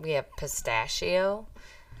 because we have Pistachio.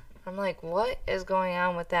 I'm like, what is going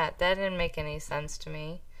on with that? That didn't make any sense to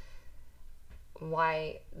me.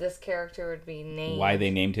 Why this character would be named. Why they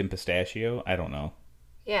named him Pistachio? I don't know.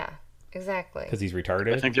 Yeah, exactly. Because he's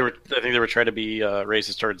retarded? I think they were trying to be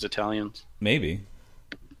racist towards Italians. Maybe.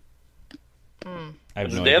 Mm. I have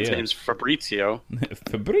His no dad's idea. name's Fabrizio.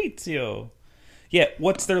 Fabrizio. Yeah,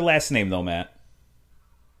 what's their last name though, Matt?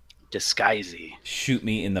 Disguisey. Shoot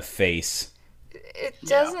me in the face. It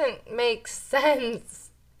doesn't make sense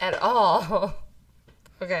at all.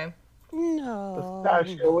 Okay. No.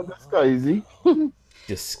 Pistachio with Disguisey.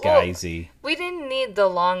 Disguisey. Well, we didn't need the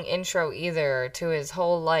long intro either to his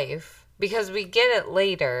whole life, because we get it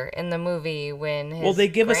later in the movie when his they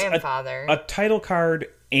give grandfather... us a title card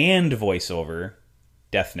and voiceover.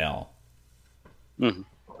 Death Knell. Mm-hmm.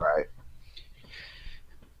 Right.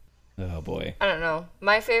 Oh boy. I don't know.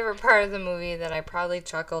 My favorite part of the movie that I probably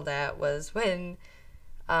chuckled at was when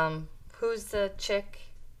who's the chick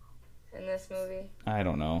in this movie? I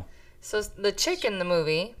don't know. So the chick in the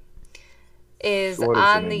movie is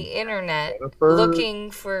on the internet looking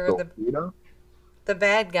for the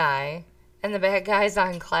bad guy, and the bad guy's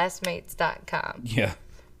on classmates.com. Yeah.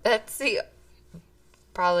 That's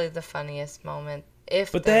probably the funniest moment.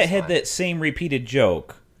 But that had that same repeated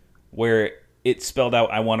joke where it spelled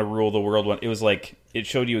out, I want to rule the world. It was like, it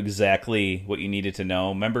showed you exactly what you needed to know.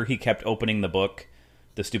 Remember, he kept opening the book,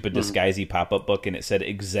 the stupid Disguisey pop-up book, and it said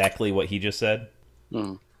exactly what he just said?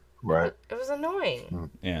 Right. It was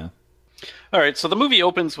annoying. Yeah. All right, so the movie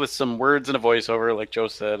opens with some words and a voiceover, like Joe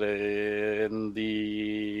said. And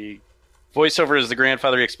the voiceover is the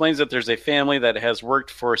grandfather. He explains that there's a family that has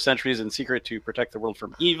worked for centuries in secret to protect the world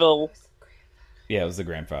from evil. Yeah, it was the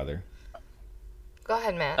grandfather. Go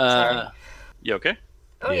ahead, Matt. Sorry. You okay?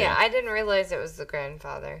 Oh, yeah, I didn't realize it was the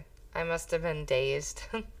grandfather. I must have been dazed.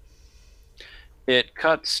 It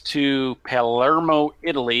cuts to Palermo,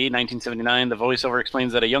 Italy, 1979. The voiceover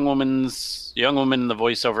explains that a young woman in the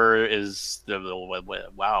voiceover is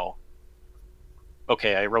wow.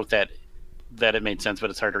 Okay, I wrote that it made sense, but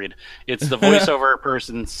it's hard to read. It's the voiceover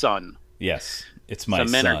person's son. Yes, it's my son.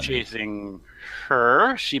 Some men are chasing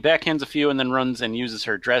her. She backhands a few and then runs and uses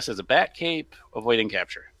her dress as a bat cape, avoiding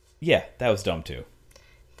capture. Yeah, that was dumb too.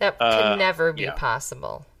 That could never be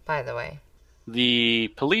possible, by the way.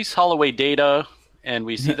 The police haul away data, and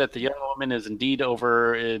we see that the young woman is indeed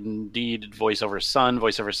voiceover's son.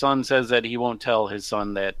 Voiceover's son says that he won't tell his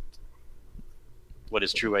son that what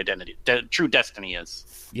his true identity, true destiny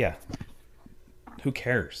is. Yeah. Who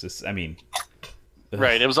cares?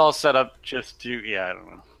 Right. It was all set up just to, I don't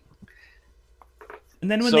know. And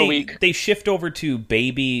then when they shift over to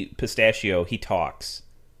baby Pistachio, he talks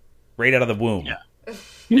right out of the womb. Yeah.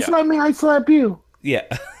 You slap me, I slap you. Yeah.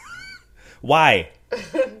 Why?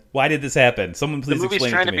 Why did this happen? Someone please explain it to me. The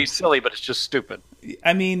movie's trying to be silly, but it's just stupid.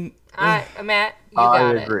 I mean... Matt, you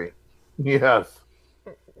got it. I agree. Yes.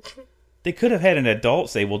 They could have had an adult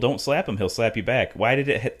say, well, don't slap him, he'll slap you back. Why'd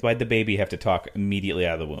the baby have to talk immediately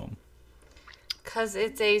out of the womb? Because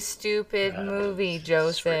it's a stupid movie,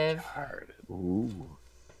 Joseph. Ooh.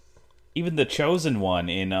 Even the Chosen One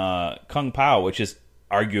in Kung Pao, which is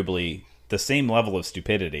arguably the same level of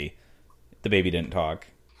stupidity, the baby didn't talk.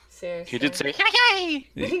 Seriously? He did say, hi.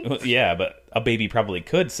 Yeah, but a baby probably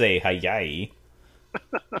could say hi.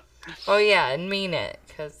 Oh, yeah, and mean it,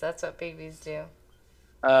 because that's what babies do.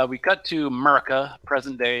 We cut to America,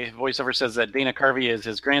 present day. Voiceover says that Dana Carvey is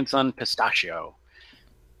his grandson, Pistachio.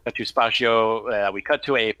 We cut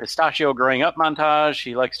to a Pistachio growing up montage.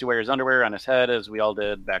 He likes to wear his underwear on his head, as we all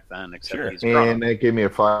did back then, except he's grown. And that gave me a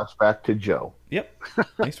flashback to Joe. Yep.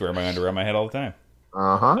 I used to wear my underwear on my head all the time.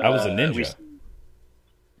 Uh-huh. I was a ninja.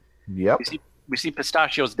 Yep. We see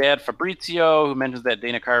Pistachio's dad, Fabrizio, who mentions that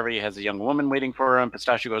Dana Carvey has a young woman waiting for him.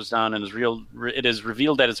 Pistachio goes down, and it is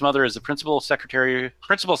revealed that his mother is the principal secretary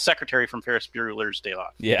from Ferris Bueller's Day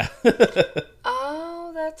Off. Yeah.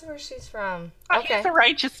 Oh, that's where she's from. Okay. He's a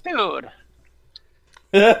righteous dude.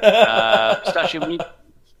 Pistachio meets...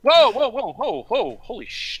 Whoa! Holy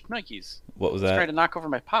Nikes. What was He's that? trying to knock over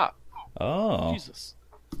my pop. Oh. Jesus.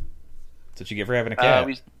 That's what you get for having a cat.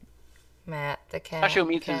 Matt, the cat. Pistachio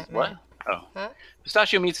meets his... What? Oh. Huh?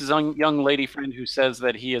 Pistachio meets his young lady friend who says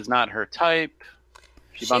that he is not her type.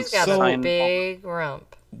 She's got a big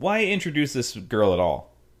rump. Why introduce this girl at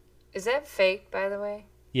all? Is that fake, by the way?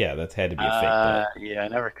 Yeah, that's had to be a fake. Yeah, I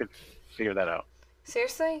never could figure that out.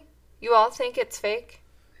 Seriously? You all think it's fake?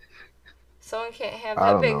 Someone can't have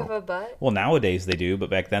that big of a butt? Well, nowadays they do,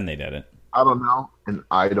 but back then they didn't. I don't know, and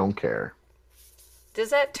I don't care.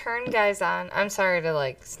 Does that turn guys on? I'm sorry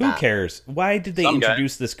to stop. Who cares? Why did they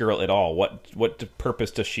introduce this girl at all? What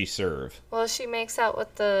purpose does she serve? Well, she makes out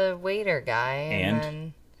with the waiter guy and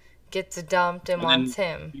then gets dumped and wants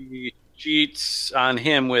him. He cheats on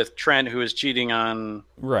him with Trent, who is cheating on...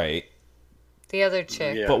 Right. The other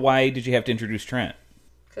chick. Yeah. But why did you have to introduce Trent?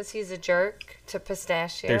 Because he's a jerk to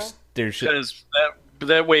Pistachio. Because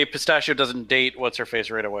that way Pistachio doesn't date What's-Her-Face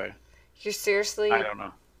right away. You're seriously... I don't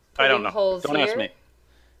know. Don't ask me.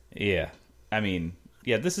 Yeah. I mean,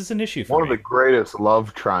 this is an issue for me. One of the greatest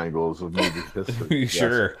love triangles of movie history.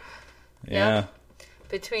 Sure. Yeah. Yep.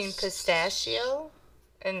 Between Pistachio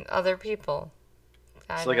and other people.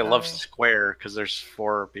 It's like a love square because there's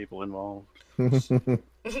 4 people involved. The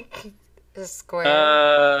square.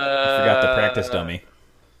 I forgot the practice dummy.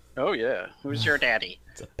 Oh, yeah. Who's your daddy?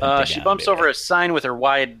 It's a pentagon, she bumps over a sign with her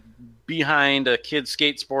wide behind. A kid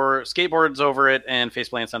skateboards over it and face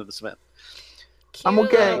plants onto the cement. I'm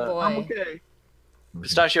okay.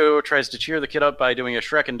 Pistachio tries to cheer the kid up by doing a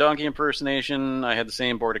Shrek and Donkey impersonation. I had the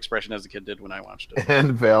same bored expression as the kid did when I watched it.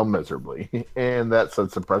 And fail miserably. And that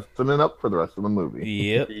sets the precedent up for the rest of the movie.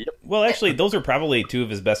 Yep. Well, actually, those are probably 2 of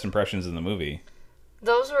his best impressions in the movie.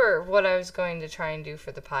 Those were what I was going to try and do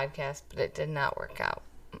for the podcast, but it did not work out.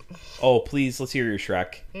 Oh, please, let's hear your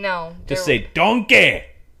Shrek. No. Just say, Donkey!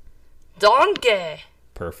 Donkey!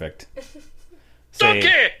 Perfect. Donkey!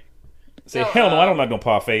 Say, hell no, I don't like no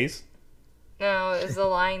parfaits. No, it was the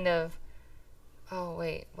line of... Oh,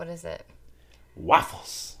 wait, what is it?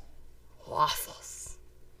 Waffles.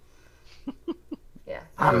 Yeah.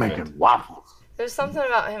 I'm making waffles. There's something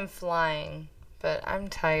about him flying, but I'm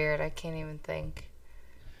tired. I can't even think.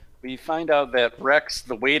 We find out that Rex,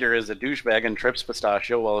 the waiter, is a douchebag and trips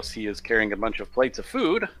Pistachio while he is carrying a bunch of plates of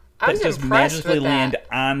food. I was that just impressed magically with land that.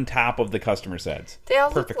 on top of the customer's heads. They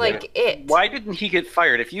all Perfectly. look like it. Why didn't he get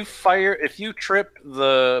fired? If you trip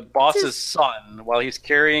the boss's son while he's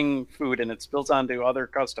carrying food and it spills onto other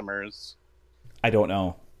customers... I don't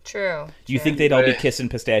know. True. Do you think they'd all be kissing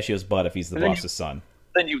Pistachio's butt if he's the boss's son?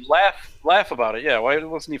 Then you laugh about it. Yeah, why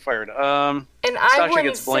wasn't he fired? And I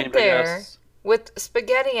wouldn't sit there with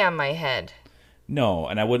spaghetti on my head. No,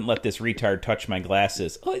 and I wouldn't let this retard touch my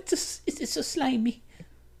glasses. Oh, it's so slimy.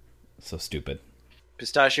 So stupid.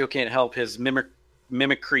 Pistachio can't help his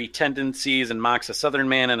mimicry tendencies and mocks a southern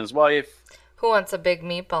man and his wife. Who wants a big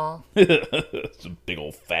meatball? Some big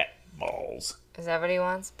old fat balls. Is that what he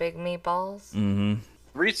wants? Big meatballs? Mm-hmm.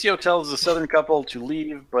 Fabrizio tells the southern couple to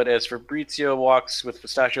leave, but as Fabrizio walks with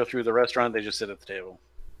Pistachio through the restaurant, they just sit at the table.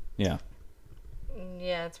 Yeah.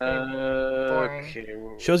 Yeah, it's pretty boring. Okay.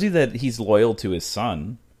 Shows you that he's loyal to his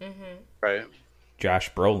son. Mm-hmm. Right.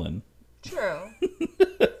 Josh Brolin. True.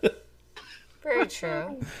 Very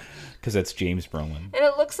true. Because that's James Brolin. And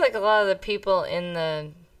it looks like a lot of the people in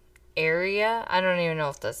the area, I don't even know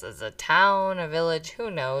if this is a town, a village,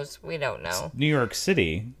 who knows? We don't know. It's New York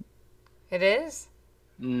City. It is?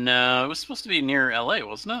 No, it was supposed to be near L.A.,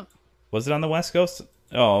 wasn't it? Was it on the West Coast?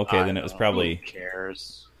 Oh, okay, then it was probably... Who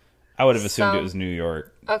cares? I would have assumed it was New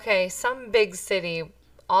York. Okay, some big city.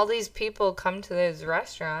 All these people come to this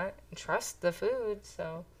restaurant and trust the food,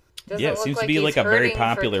 so... Yeah, it seems to be like a very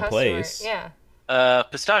popular place. Yeah.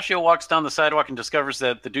 Pistachio walks down the sidewalk and discovers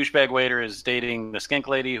that the douchebag waiter is dating the skink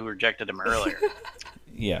lady who rejected him earlier.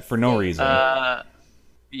 Yeah, for no reason.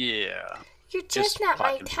 Yeah. You're just not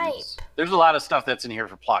my type. There's a lot of stuff that's in here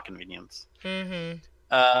for plot convenience. Mm-hmm.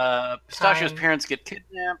 Pistachio's parents get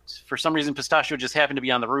kidnapped. For some reason, Pistachio just happened to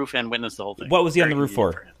be on the roof and witnessed the whole thing. What was he on the roof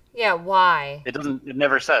for? Yeah, why? It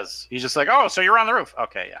never says. He's just like, oh, so you're on the roof.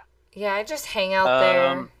 Okay, yeah. Yeah, I just hang out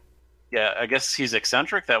there. Yeah, I guess he's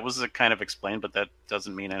eccentric. That was kind of explained, but that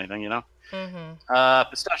doesn't mean anything, you know? Mm-hmm.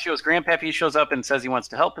 Pistachio's grandpappy shows up and says he wants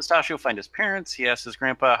to help Pistachio find his parents. He asks his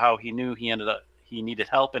grandpa how he knew he needed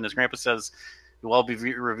help, and his grandpa says it will all be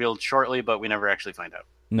revealed shortly, but we never actually find out.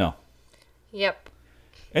 No. Yep.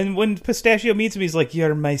 And when Pistachio meets him, he's like,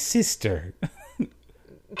 "You're my sister,"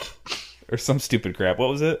 or some stupid crap. What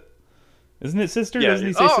was it? Isn't it sister? Yeah. Doesn't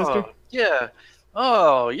he say sister? Yeah.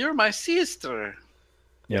 Oh, you're my sister.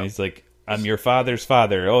 Yeah, he's like, "I'm your father's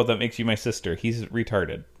father." Oh, that makes you my sister. He's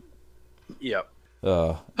retarded. Yep.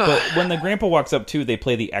 But when the grandpa walks up too, they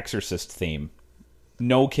play the Exorcist theme.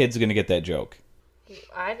 No kid's gonna get that joke.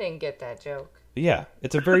 I didn't get that joke. Yeah,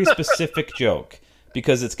 it's a very specific joke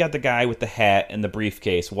because it's got the guy with the hat and the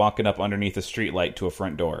briefcase walking up underneath a streetlight to a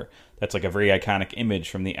front door. That's like a very iconic image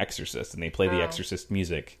from The Exorcist, and they play the Exorcist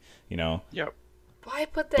music. You know. Yep. Why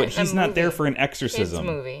put that? But he's not there for an exorcism.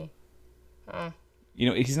 Kids movie. You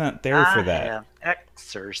know, he's not there for that. I have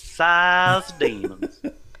exorcised demons.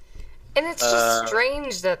 And it's just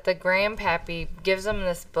strange that the grandpappy gives him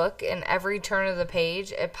this book, and every turn of the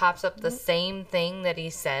page, it pops up the same thing that he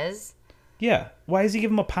says. Yeah. Why does he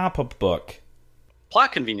give him a pop-up book?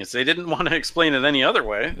 Plot convenience. They didn't want to explain it any other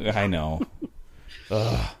way. I know.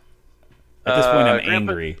 Ugh. At this point, I'm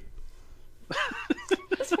angry.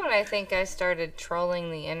 This point, I think I started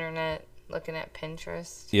trolling the internet, looking at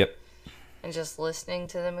Pinterest. Yep. And just listening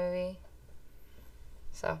to the movie.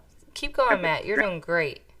 So, keep going, Matt. You're doing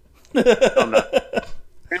great. I'm not.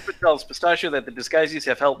 Grandpa tells Pistachio that the Disguises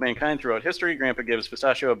have helped mankind throughout history. Grandpa gives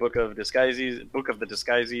Pistachio a book of the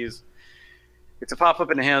Disguises. It's a pop-up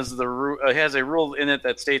and it has a rule in it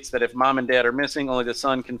that states that if mom and dad are missing, only the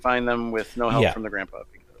son can find them with no help from the grandpa.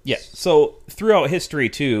 Yeah. So throughout history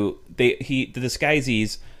too, the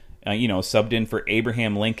Disguises, subbed in for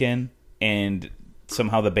Abraham Lincoln, and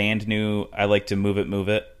somehow the band knew "I Like to Move It, Move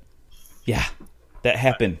It." Yeah, that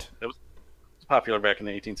happened. That was popular back in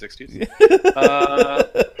the 1860s.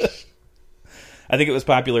 I think it was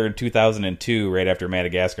popular in 2002, right after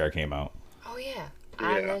Madagascar came out. Oh yeah.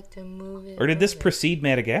 I like to move it. Or did this precede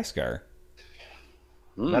Madagascar?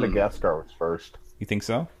 Madagascar was first. You think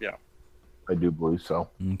so? Yeah. I do believe so.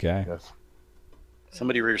 Okay. Yes.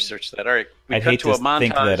 Somebody researched that. All right. I'd hate to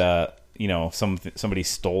think that somebody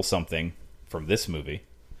stole something from this movie.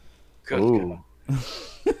 Ooh.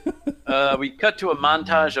 We cut to a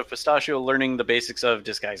montage of Pistachio learning the basics of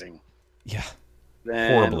disguising. Yeah.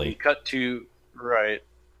 Then horribly.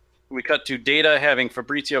 We cut to Data having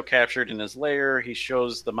Fabrizio captured in his lair. He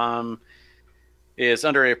shows the mom is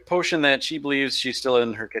under a potion that she believes she's still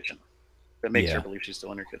in her kitchen. That makes her believe she's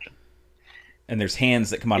still in her kitchen. And there's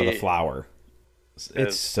hands that come out of the flower.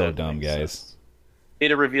 It's so dumb, guys. Sense.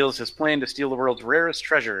 Data reveals his plan to steal the world's rarest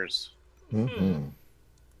treasures. Mm-hmm.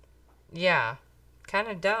 Yeah. Kind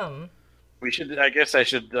of dumb. I guess I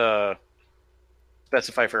should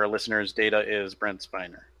specify for our listeners, Data is Brent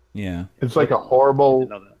Spiner. Yeah. It's like a horrible,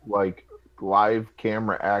 live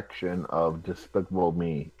camera action of Despicable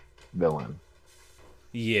Me villain.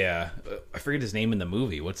 Yeah. I forget his name in the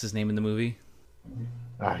movie. What's his name in the movie?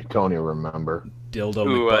 I don't even remember. Dildo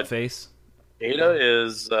Who, McButtface? Data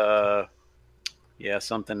is,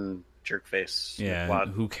 something jerkface. Yeah,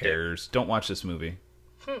 who cares? Don't watch this movie.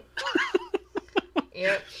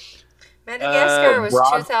 Yep. Madagascar was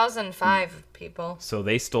Rod- 2005, people. So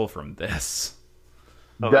they stole from this.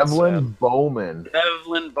 Oh, that's Devlin Bowman.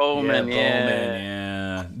 Devlin Bowman, Bowman,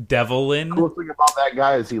 yeah. Devlin. Cool thing about that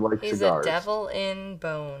guy is he likes He's cigars. a devil in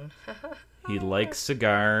bone. He likes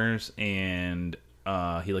cigars, and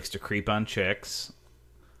he likes to creep on chicks.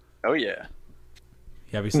 Oh, yeah.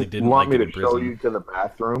 He obviously didn't Want like me it in to show prison. you to the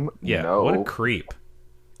bathroom? Yeah, No. what a creep.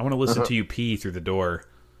 I want to listen to you pee through the door.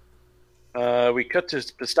 We cut to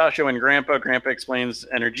Pistachio and Grandpa. Grandpa explains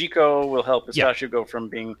Energico will help Pistachio go from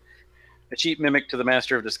being a cheap mimic to the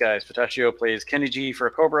master of disguise. Pistachio plays Kenny G for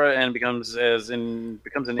a Cobra and becomes an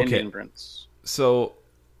Indian prince. So,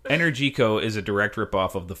 Energico is a direct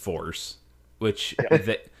ripoff of the Force, which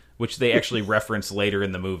they actually reference later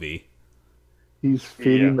in the movie. He's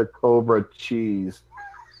feeding the Cobra cheese.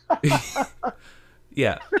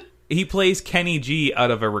 Yeah. He plays Kenny G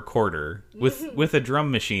out of a recorder with a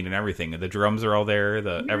drum machine and everything. The drums are all there,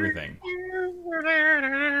 everything.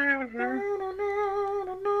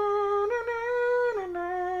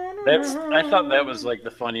 I thought that was like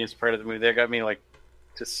the funniest part of the movie. That got me like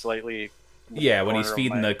just slightly. Yeah, when he's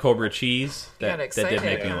feeding the Cobra cheese, that did excited,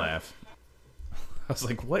 make me yeah. laugh. I was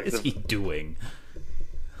like, what is he doing?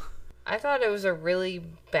 I thought it was a really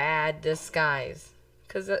bad disguise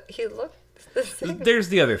because he looked the same. There's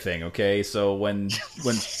the other thing, okay? So when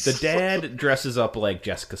the dad dresses up like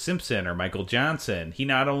Jessica Simpson or Michael Johnson, he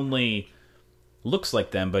not only looks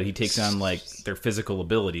like them, but he takes on like their physical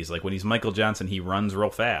abilities. Like when he's Michael Johnson, he runs real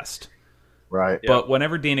fast. Right. But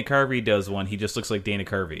whenever Dana Carvey does one, he just looks like Dana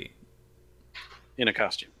Carvey in a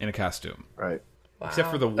costume. Right. Wow. Except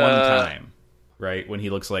for the one time, right, when he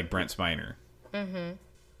looks like Brent Spiner.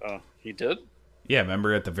 Oh, he did? Yeah,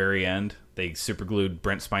 remember at the very end, they superglued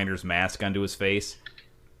Brent Spiner's mask onto his face?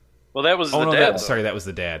 Well, that was the no, dad. sorry, that was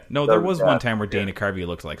the dad. No, That there was was one dad. time where Dana Carvey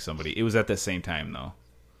looked like somebody. It was at the same time, though.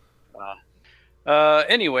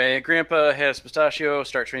 Anyway, Grandpa has Pistachio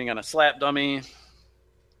start training on a slap dummy.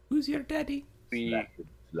 Who's your daddy? We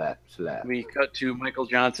Slap. we cut to Michael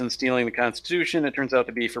Johnson stealing the Constitution. It turns out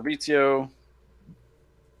to be Fabrizio.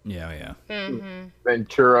 Yeah.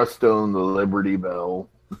 Ventura stole the Liberty Bell.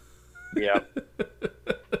 Yeah.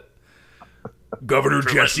 Governor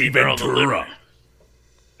Jesse Ventura.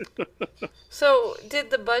 So, did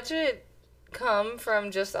the budget come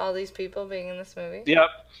from just all these people being in this movie? Yep.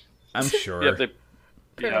 I'm sure. Yep.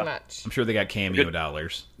 Pretty much. I'm sure they got cameo Good.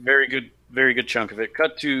 dollars. Very good chunk of it.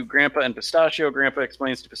 Cut to Grandpa and Pistachio. Grandpa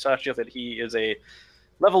explains to Pistachio that he is a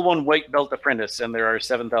level 1 white belt apprentice, and there are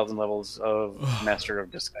 7,000 levels of Master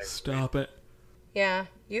of Disguise. Stop it. Yeah,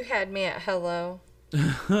 you had me at hello.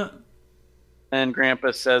 And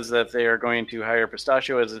Grandpa says that they are going to hire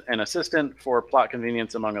Pistachio as an assistant for plot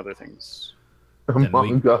convenience, among other things.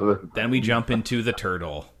 Among other. Then we jump into the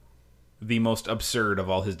turtle. The most absurd of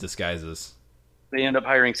all his disguises. They end up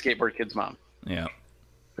hiring Skateboard Kid's mom. Yeah.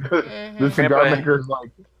 The cigar Grandpa- maker's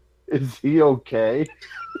like, is he okay?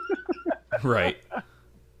 Right.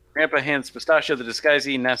 Grandpa hands Pistachio the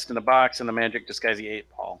Disguisey nest in a box and the magic Disguisey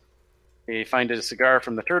 8-ball. They find a cigar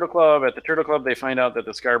from the Turtle Club. At the Turtle Club, they find out that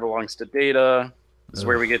the cigar belongs to Data. This is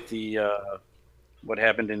where we get the what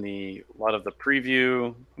happened in a lot of the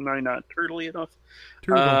preview. Am I not turtly enough?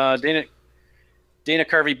 Dana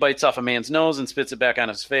Carvey bites off a man's nose and spits it back on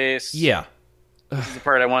his face. Yeah. This is the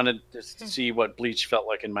part I wanted to see what bleach felt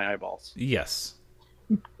like in my eyeballs. Yes.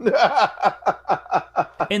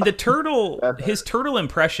 And the turtle, his turtle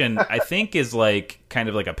impression, I think, is like kind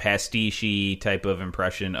of like a pastiche type of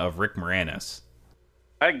impression of Rick Moranis.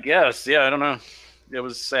 I guess. Yeah, I don't know. It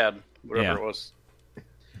was sad, whatever it was.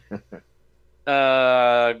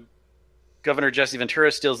 Governor Jesse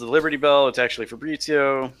Ventura steals the Liberty Bell. It's actually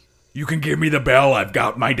Fabrizio. You can give me the bell. I've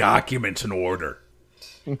got my documents in order.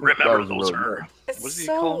 Remember those are. It's What's he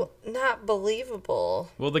so called? not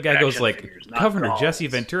believable. Well, the guy goes Action like, figures, not Governor dolls." Jesse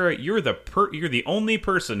Ventura, you're the only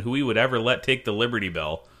person who we would ever let take the Liberty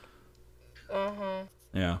Bell.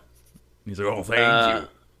 Yeah. He's like, oh, thank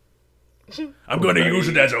you. I'm going to use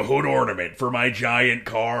it as a hood ornament for my giant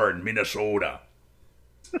car in Minnesota.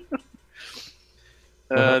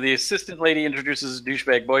 The assistant lady introduces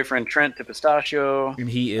douchebag boyfriend Trent to Pistachio. And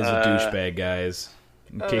he is a douchebag, guys.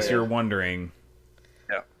 In case you're wondering.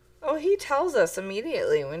 Oh, he tells us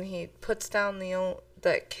immediately when he puts down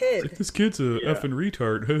that kid. This kid's a effing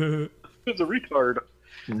retard. He's a retard.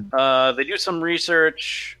 They do some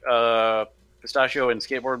research. Pistachio and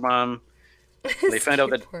Skateboard Mom They find out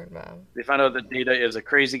that Data is a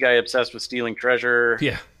crazy guy obsessed with stealing treasure.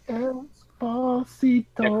 Yeah. Despacito.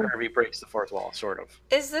 Nick Harvey breaks the fourth wall, sort of.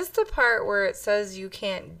 Is this the part where it says you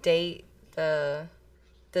can't date the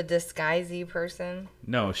disguisey person?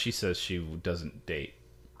 No, she says she doesn't date.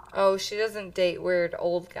 Oh, she doesn't date weird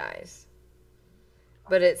old guys.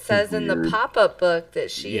 But it says in the pop-up book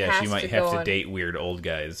that she has she might to have go to on date weird old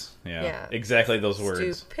guys. Yeah. Yeah. Exactly those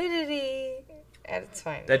words. Stupidity at its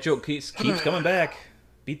finest. That joke keeps coming back.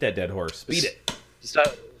 Beat that dead horse. Beat it.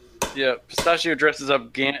 Pistachio dresses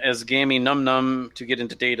up as Gammy Num Num to get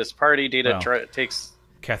into Data's party. Data takes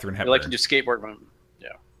Catherine they Hepburn. like to do skateboard run. Yeah.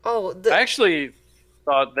 Oh, I actually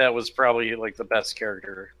thought that was probably like the best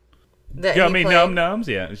character. Gummy Num Nums?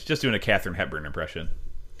 Yeah, it's just doing a Catherine Hepburn impression.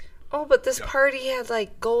 Oh, but this party had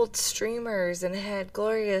like gold streamers and it had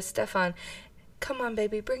Gloria Estefan. Come on,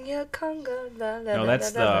 baby, bring your conga. La, la, No, la,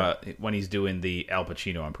 that's la, la. when he's doing the Al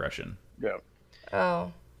Pacino impression. Yeah.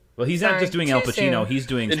 Oh. Well, he's not just doing Al Pacino. soon. He's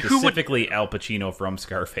doing specifically Al Pacino from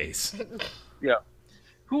Scarface. Yeah.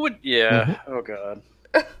 Who would? Yeah. Oh God.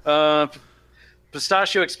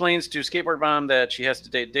 Pistachio explains to Skateboard Mom that she has to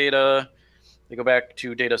date Data. They go back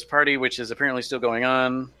to Data's party, which is apparently still going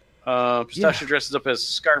on. Pistachio dresses up as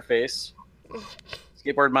Scarface.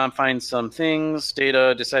 Skateboard Mom finds some things.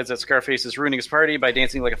 Data decides that Scarface is ruining his party by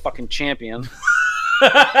dancing like a fucking champion.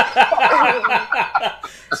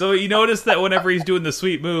 So you notice that whenever he's doing the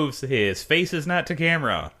sweet moves, his face is not to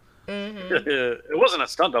camera. It wasn't a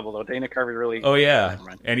stunt double, though. Dana Carvey really... Oh, yeah.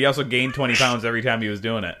 And he also gained 20 pounds every time he was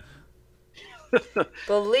doing it.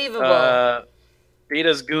 Believable.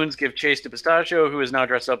 Data's goons give chase to Pistachio, who is now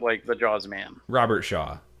dressed up like the Jaws man. Robert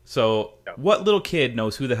Shaw. So, what little kid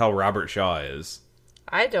knows who the hell Robert Shaw is?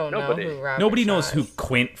 I don't Nobody. know who Robert Nobody Shaw knows is. who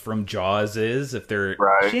Quint from Jaws is. If they're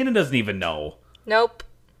Right. Shannon doesn't even know. Nope.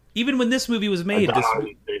 Even when this movie was made,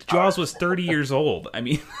 Jaws was 30 years old. I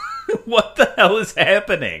mean, what the hell is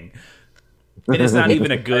happening? It is not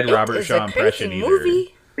even a good Robert It's Shaw a impression crazy either. movie.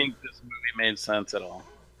 I think this movie made sense at all.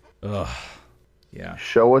 Ugh. Yeah.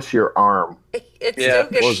 Show us your arm. It Yeah.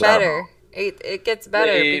 still gets better. It gets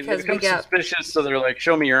better They because become we got... suspicious, so they're like,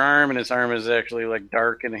 show me your arm, and his arm is actually like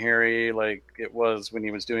dark and hairy like it was when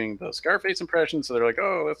he was doing the Scarface impression, so they're like,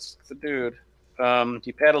 oh, that's the dude.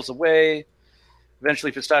 He paddles away.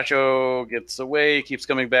 Eventually Pistachio gets away, keeps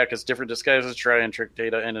coming back as different disguises, try and trick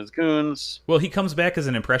Data and his goons. Well, he comes back as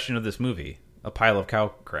an impression of this movie. A pile of cow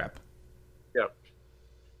crap. Yep.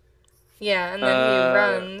 Yeah, and then he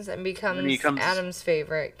runs and then he becomes comes- Adam's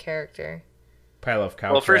favorite character. Pile of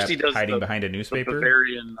cow Well, crap first he does hiding the- behind a The newspaper.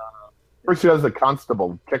 Bavarian, First, he does the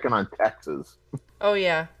constable checking on taxes. Oh,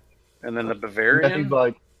 yeah. and then the And Bavarian. he's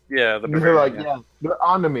like, Yeah, the they're Bavarian. like, yeah, they're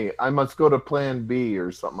onto me. I must go to Plan B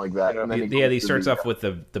or something like that. And then Yeah, he goes to starts the- off with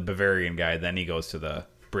the Bavarian guy, then he goes to the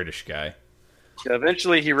British guy. Yeah,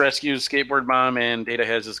 eventually he rescues Skateboard Mom, and Data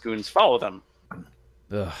has his goons follow them.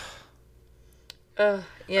 Ugh.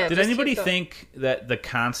 Yeah. Did just anybody keep going. think that the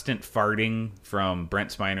constant farting from Brent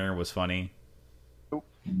Spiner was funny?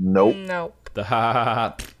 Nope. Nope. The ha ha ha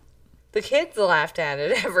ha. The kids laughed at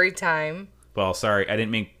it every time. Well, sorry, I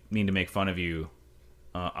didn't mean to make fun of you,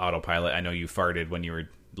 Autopilot. I know you farted when you were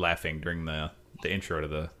laughing during the intro to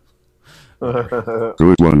the...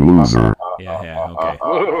 Good one, loser. Yeah, okay.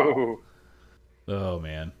 Whoa. Oh,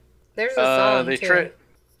 man. There's a song, They too.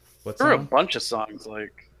 What's There are a that? bunch of songs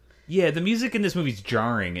like. Yeah, the music in this movie's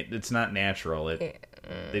jarring. It's not natural.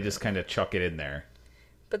 They just kind of chuck it in there.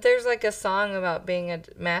 But there's like a song about being a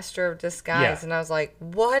master of disguise, Yeah. and I was like,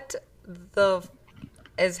 what the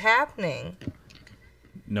is happening?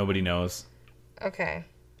 Nobody knows. Okay.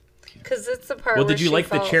 Because it's the part Well, where did you she like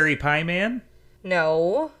the falls- Cherry Pie Man?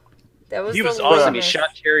 No. That was He the was awesome. He lamest.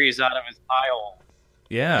 shot cherries out of his aisle.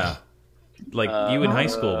 Yeah. Like you in high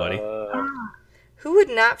school, buddy. Who would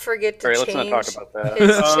not forget to All right, let's not change talk about that.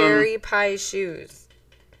 his cherry pie shoes?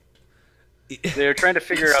 They're trying to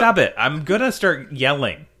figure out. Stop it. I'm going to start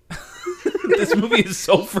yelling. This movie is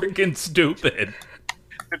so freaking stupid.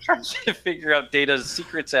 They're trying to figure out Data's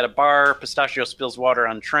secrets at a bar. Pistachio spills water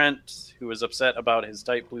on Trent, who is upset about his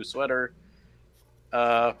tight blue sweater.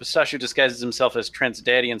 Pistachio disguises himself as Trent's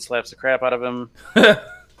daddy and slaps the crap out of him.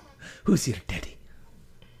 Who's your daddy?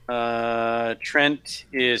 Trent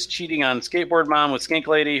is cheating on Skateboard Mom with Skank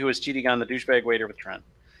Lady, who is cheating on the douchebag waiter with Trent.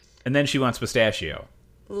 And then she wants pistachio.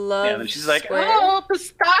 Love Yeah, and then she's like, swear. "Oh,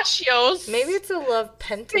 pistachios! Maybe it's a love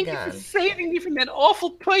Thank you pentagon. for saving me from that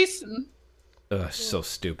awful poison." Ugh, so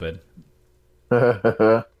stupid.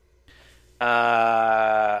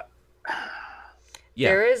 Uh, Yeah.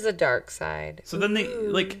 There is a dark side. So then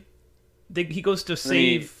he goes to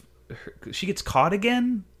save her. She gets caught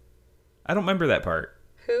again? I don't remember that part.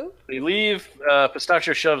 Who? They leave.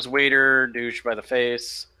 Pistachio shoves waiter douche by the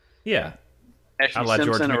face. Yeah. Ashley A la George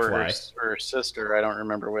Simpson or McFly. her sister, I don't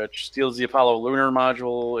remember which, steals the Apollo lunar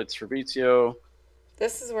module. It's Fabrizio.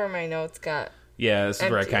 This is where my notes got. Yeah, this is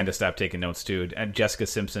where I Empty. kind of stopped taking notes too. And Jessica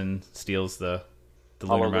Simpson steals the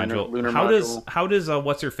Apollo lunar module. lunar how module. does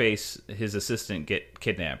what's her face, his assistant, get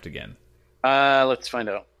kidnapped again? Let's find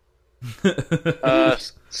out.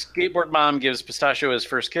 Skateboard mom gives Pistachio his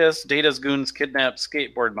first kiss. Data's goons kidnap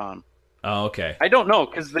skateboard mom. Oh, okay. I don't know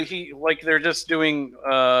because they're just doing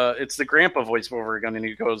it's the grandpa voiceover again, and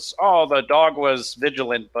he goes, "Oh, the dog was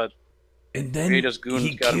vigilant, but And then Data's goons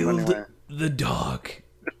he got him killed anyway." the dog.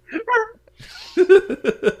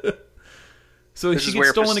 So This she is gets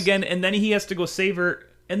where stolen again, and then he has to go save her.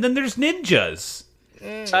 And then there's ninjas.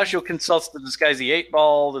 Pistachio consults the disguisey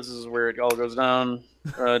 8-ball. This is where it all goes down.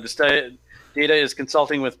 Data is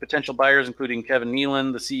consulting with potential buyers, including Kevin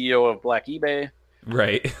Nealon, the CEO of Black eBay.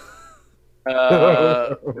 Right.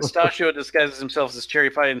 Pistachio disguises himself as Cherry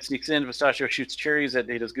Pie and sneaks in. Pistachio shoots cherries at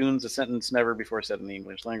Data's goons, a sentence never before said in the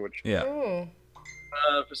English language. Yeah. Ooh.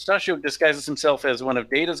 Pistachio disguises himself as one of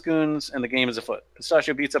Data's goons, and the game is afoot.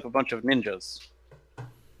 Pistachio beats up a bunch of ninjas.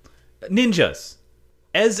 Ninjas.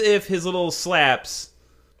 As if his little slaps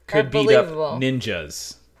could Are beat up believable.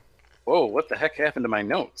 ninjas. Whoa, what the heck happened to my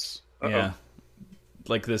notes? Uh-oh. Yeah.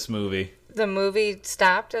 Like this movie. The movie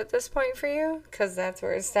stopped at this point for you? Because that's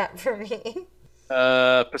where it stopped for me.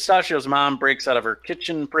 Pistachio's mom breaks out of her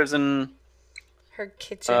kitchen prison. Her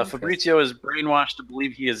kitchen. Fabrizio is brainwashed to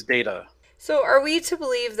believe he is Data. So are we to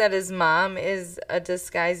believe that his mom is a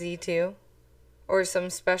disguisee too? Or some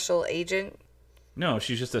special agent? No,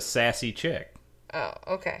 she's just a sassy chick. Oh,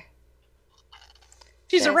 okay.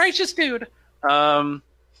 She's a Yes. righteous dude.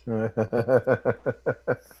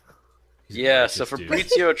 Yeah, so righteous dude.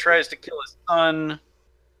 Fabrizio tries to kill his son.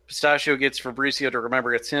 Pistachio gets Fabrizio to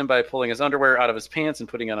remember it's him by pulling his underwear out of his pants and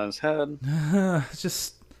putting it on his head.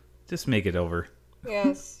 Just make it over.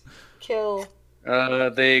 Yes. Kill.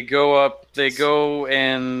 They go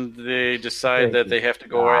and they decide that they have to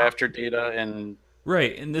go after Data, and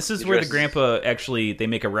Right, and this is He where the dresses- grandpa actually, they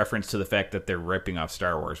make a reference to the fact that they're ripping off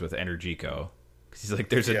Star Wars with Energico. 'Cause he's like,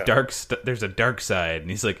 there's a there's a dark side, and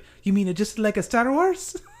he's like, you mean it just like a Star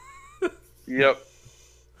Wars? yep.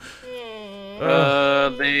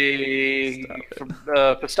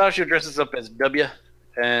 Pistachio dresses up as W,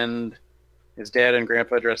 and his dad and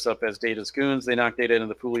grandpa dress up as Data's goons. They knock Data into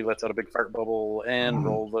the pool. He lets out a big fart bubble and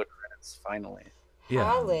roll the credits. Finally, Yeah.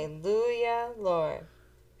 Hallelujah, Lord.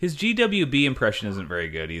 His GWB impression isn't very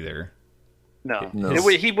good either. no. No.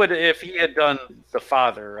 He would if he had done the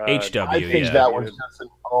father. HW, I think yeah. that was just an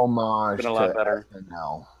homage Been a lot to better.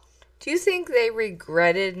 SNL. Do you think they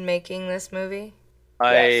regretted making this movie?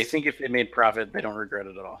 I Yes. think if they made profit, they don't regret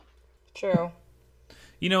it at all. True.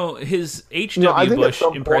 You know, his H.W. No, I think at Bush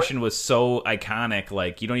some impression was so iconic,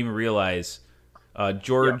 like, you don't even realize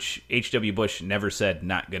George H.W. Bush never said,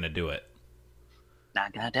 not gonna do it.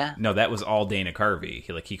 Not gonna die. No, that was all Dana Carvey.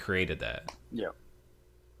 He created that. Yep.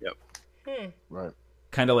 Right.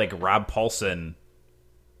 Kind of like Rob Paulson.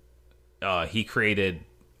 He created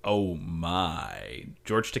 "Oh My."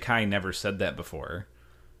 George Takei never said that before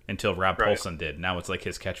until Rob Right. Paulson did. Now it's like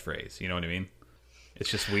his catchphrase. You know what I mean? It's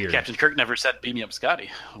just weird. Captain Kirk never said "Beam me up, Scotty."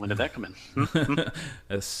 When did that come in?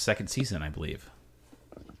 A second season, I believe.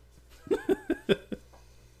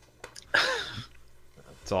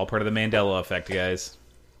 It's all part of the Mandela effect, guys.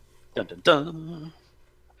 Dun, dun, dun.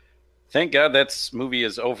 Thank God that movie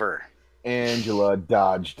is over. Angela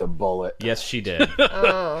dodged a bullet. Yes, she did.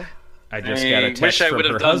 Oh. I just got a text wish I from would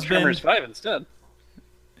her have done husband. Tremors 5 instead.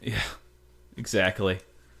 Yeah, exactly.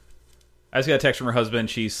 I just got a text from her husband.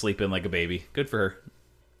 She's sleeping like a baby. Good for her.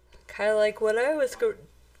 Kind of like what I was going.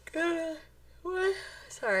 What?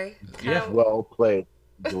 Sorry. Yeah. Well played.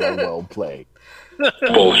 Angela, well played.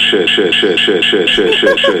 Bullshit, shit, shit, shit, shit, shit,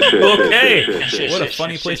 shit, shit, shit. Okay. What a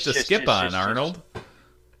funny place to skip on, Arnold.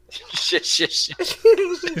 Shit.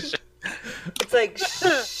 It's like.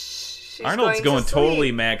 She's Arnold's to going sleep.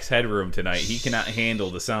 totally max headroom tonight. He cannot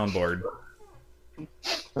handle the soundboard.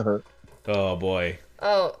 Oh boy.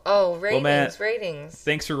 Oh, ratings, Matt, ratings.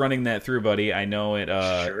 Thanks for running that through, buddy. I know it.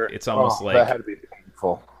 Sure. It's almost that had like to be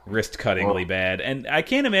painful. wrist-cuttingly bad, and I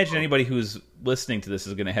can't imagine anybody who's listening to this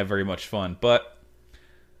is going to have very much fun. But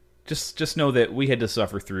just know that we had to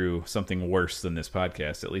suffer through something worse than this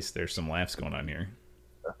podcast. At least there's some laughs going on here.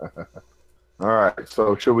 All right,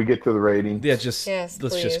 so should we get to the rating? Yeah, Yes, let's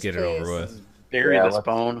please, just get it over please. with. Bury Yeah, this let's-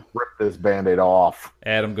 bone. Rip this Band-Aid off.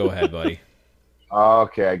 Adam, go ahead, buddy.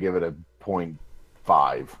 Okay, I give it a 0.5.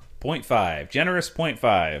 0.5. Generous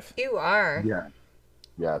 0.5. You are. Yeah.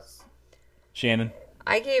 Yes. Shannon.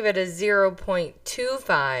 I gave it a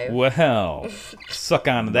 0.25. Well, suck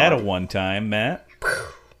on that a one time, Matt.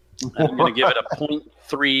 I'm going to give it a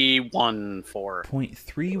 0.314.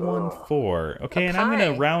 0.314. Okay, and I'm pie.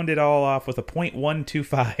 going to round it all off with a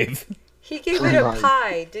 0.125. He gave it a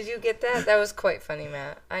pie. Did you get that? That was quite funny,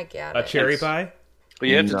 Matt. I got it. A cherry pie? But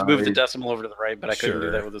you have to move the decimal over to the right, but I couldn't do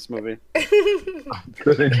that with this movie.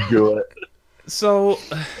 Couldn't do it. So,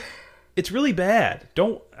 it's really bad.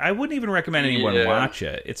 I wouldn't even recommend anyone watch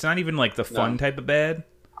it. It's not even like the fun type of bad.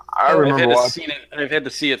 I remember watching it. I've had to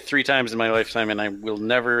see it 3 times in my lifetime, and I will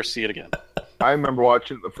never see it again. I remember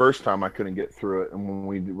watching it the first time. I couldn't get through it, and when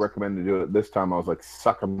we recommended to do it this time, I was like,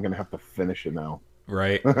 "Suck! I'm gonna have to finish it now."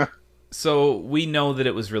 Right. So we know that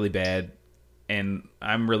it was really bad, and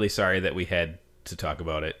I'm really sorry that we had to talk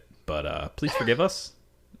about it. But please forgive us.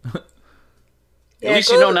 At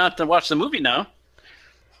least you know not to watch the movie now.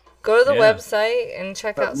 Go to the website and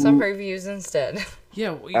check out some reviews instead.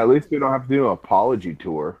 Yeah. At least we don't have to do an apology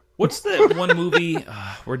tour. What's the one movie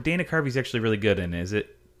where Dana Carvey's actually really good in? Is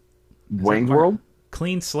Wayne's World?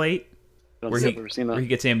 Clean Slate? Where he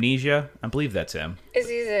gets amnesia? I believe that's him. Is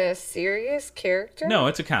he a serious character? No,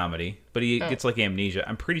 it's a comedy, but he gets like amnesia.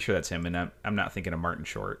 I'm pretty sure that's him, and I'm not thinking of Martin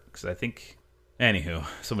Short, because I think... Anywho,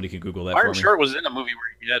 somebody can Google that Martin for me. Short was in a movie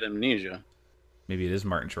where he had amnesia. Maybe it is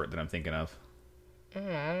Martin Short that I'm thinking of. I don't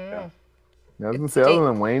know. I was gonna say, other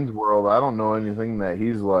than Wayne's World, I don't know anything that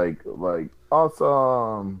he's like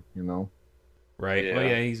awesome, you know. Right. Yeah. Well,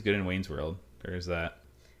 yeah, he's good in Wayne's World. There's that.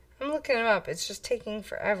 I'm looking him up. It's just taking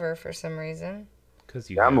forever for some reason.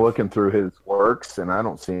 I'm looking through his works, and I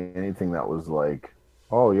don't see anything that was like,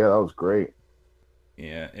 oh yeah, that was great.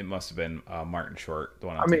 Yeah, it must have been Martin Short, the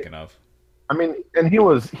one I'm thinking of. I mean, and he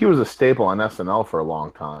was a staple on SNL for a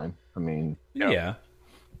long time. I mean, yeah.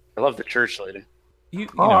 I love the church lady. You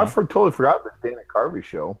know, I totally forgot the Dana Carvey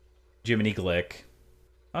show. Jiminy Glick.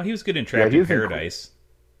 Oh, he was good in Trapped in Paradise.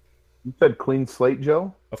 You said Clean Slate,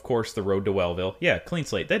 Joe? Of course, The Road to Wellville. Yeah, Clean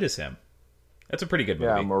Slate. That is him. That's a pretty good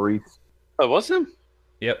movie. Yeah, Maurice. Oh, was him?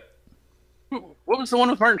 Yep. What was the one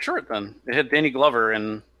with Martin Short then? It had Danny Glover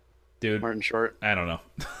and Martin Short. I don't know.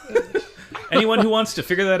 Anyone who wants to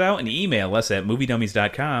figure that out and email us at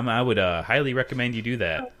moviedummies.com, I would highly recommend you do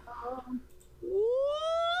that.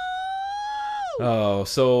 Oh,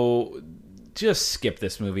 so just skip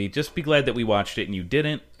this movie. Just be glad that we watched it and you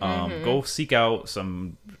didn't. Go seek out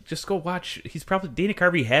some. Just go watch. Dana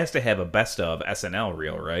Carvey has to have a best of SNL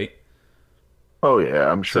reel, right? Oh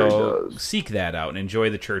yeah, I'm sure he does. Seek that out and enjoy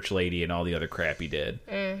the church lady and all the other crap he did.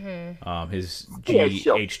 His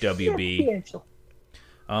GHWB.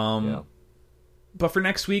 But for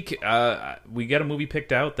next week, we got a movie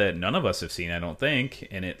picked out that none of us have seen, I don't think,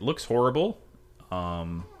 and it looks horrible.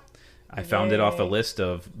 I found it off a list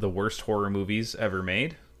of the worst horror movies ever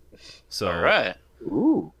made. So, all right.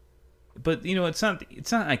 Ooh. But you know, it's not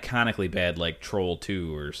iconically bad like Troll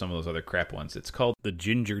 2 or some of those other crap ones. It's called The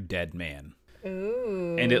Ginger Dead Man.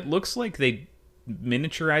 Ooh. And it looks like they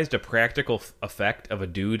miniaturized a practical effect of a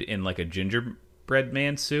dude in like a gingerbread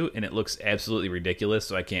man suit, and it looks absolutely ridiculous,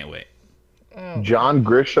 so I can't wait. John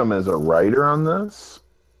Grisham is a writer on this?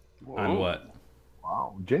 On what?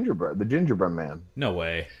 Wow. The Gingerbread Man. No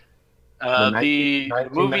way. The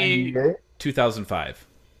movie 2005.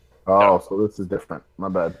 Oh, so this is different. My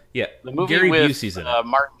bad. Yeah, the movie Gary with Busey's in it.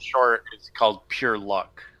 Martin Short is called Pure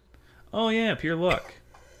Luck. Oh yeah, Pure Luck.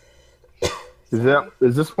 Is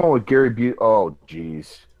this one with Gary Busey? Oh,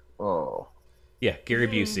 jeez. Oh. Yeah, Gary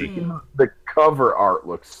Busey. The cover art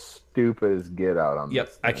looks stupid as get out on this.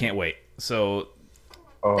 Yep, I can't wait. So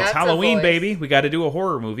That's it's Halloween, a voice. baby. We got to do a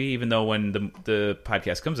horror movie, even though when the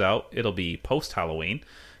podcast comes out, it'll be post-Halloween.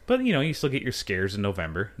 But, you know, you still get your scares in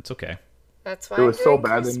November. It's okay. That's why It was I'm so doing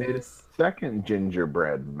bad Christmas. they made a second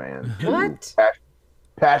Gingerbread Man. too. What?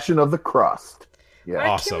 Passion of the Crust. Yeah. Why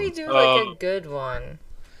Awesome. can't we do like a good one?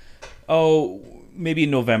 Oh, maybe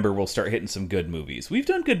in November we'll start hitting some good movies. We've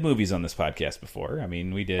done good movies on this podcast before. I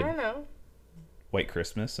mean, we did I don't know. White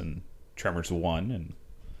Christmas and Tremors 1, and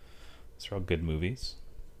those are all good movies.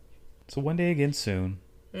 So one day again soon.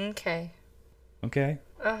 Okay. Okay?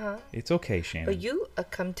 Uh-huh. It's okay, Shannon. But you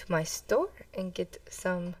come to my store and get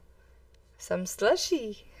some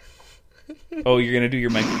slushy. Oh, you're gonna do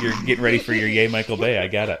you're getting ready for your Yay Michael Bay. I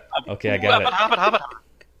got it. Okay, I got it.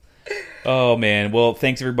 Oh man, well,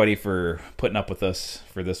 thanks everybody for putting up with us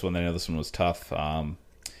for this one. I know this one was tough.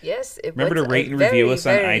 Yes, it Remember was to rate a and review very, us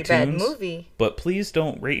on very bad iTunes. movie. But please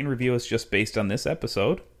don't rate and review us just based on this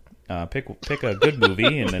episode. Pick a good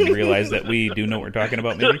movie and then realize that we do know what we're talking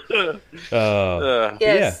about. Maybe.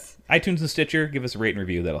 Yes. Yeah, iTunes and Stitcher, give us a rate and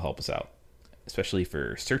review. That'll help us out, especially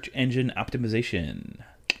for search engine optimization.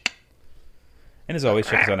 And as always,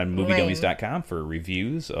 check us out on moviedummies.com for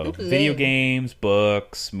reviews of video games,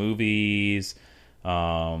 books, movies,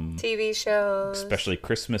 TV shows, especially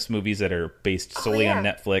Christmas movies that are based solely on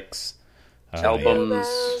Netflix.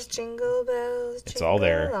 Albums. Jingle bells, it's all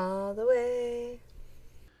there. All the way.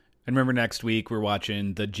 And remember, next week we're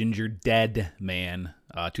watching The Ginger Dead Man,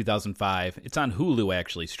 2005. It's on Hulu,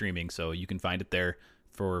 actually, streaming, so you can find it there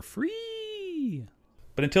for free.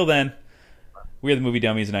 But until then, we are the Movie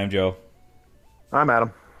Dummies, and I'm Joe. I'm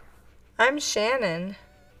Adam. I'm Shannon.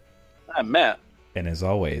 I'm Matt. And as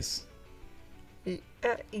always...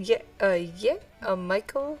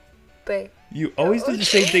 Michael Bay. You always do the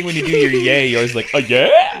same thing when you do your yay. You're always like,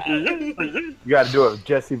 yeah? You got to do it with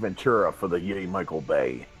Jesse Ventura for the yay Michael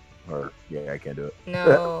Bay. Or, I can't do it.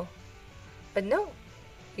 No. No,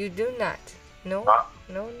 you do not. No,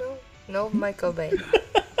 no, Michael Bay.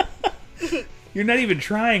 You're not even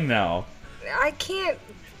trying now. I can't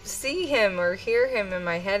see him or hear him in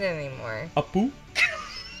my head anymore. Apu?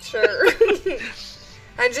 Sure.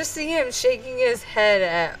 I just see him shaking his head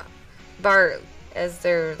at Bart as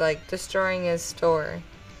they're, like, destroying his store.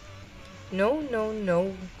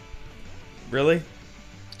 No. Really?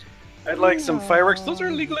 I'd like some fireworks. Those are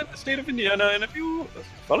illegal in the state of Indiana, and if you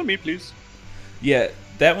follow me, please. Yeah,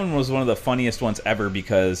 that one was one of the funniest ones ever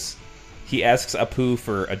because he asks Apu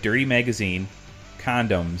for a dirty magazine,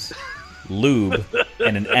 condoms, lube,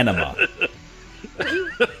 and an enema.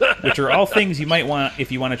 Which are all things you might want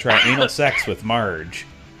if you want to try anal sex with Marge.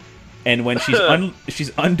 And when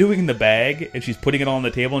she's undoing the bag and she's putting it all on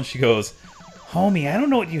the table and she goes, "Homie, I don't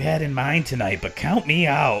know what you had in mind tonight, but count me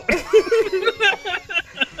out."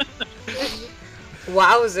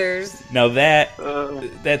 Wowzers. Now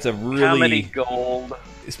that's a really... Comedy gold.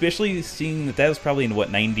 Especially seeing that was probably in,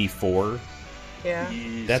 94? Yeah.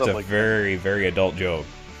 That's a very, very adult joke.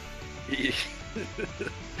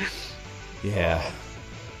 Yeah.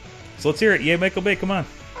 So let's hear it. Yeah, Michael Bay, come on.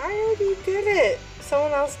 I already did it.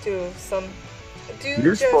 Someone else do.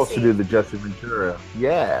 You're supposed to do the Jesse Ventura.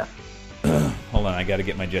 Yeah. Hold on, I gotta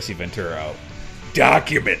get my Jesse Ventura out.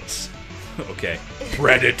 Documents. Okay.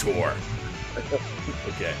 Predator.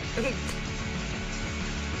 Okay.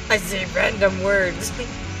 I say random words.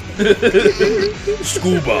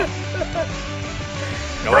 Scuba.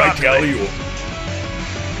 Now I tell you,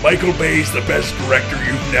 Michael Bay's the best director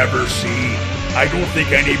you've never seen. I don't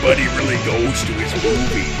think anybody really goes to his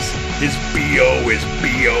movies. His B.O. is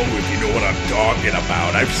B.O., if you know what I'm talking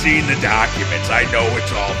about. I've seen the documents. I know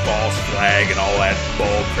it's all false flag and all that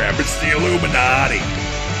bull crap. It's the Illuminati.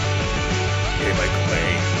 Hey, Michael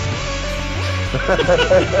Bay.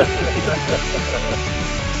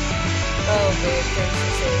 Oh, babe, thanks for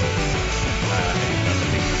saving me.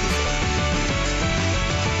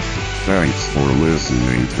 Thanks for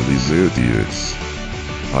listening to these idiots.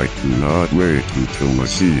 I cannot wait until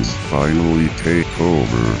machines finally take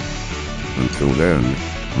over. Until then,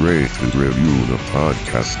 rate and review the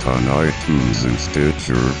podcast on iTunes and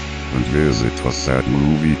Stitcher, and visit us at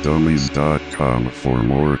moviedummies.com for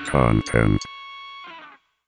more content.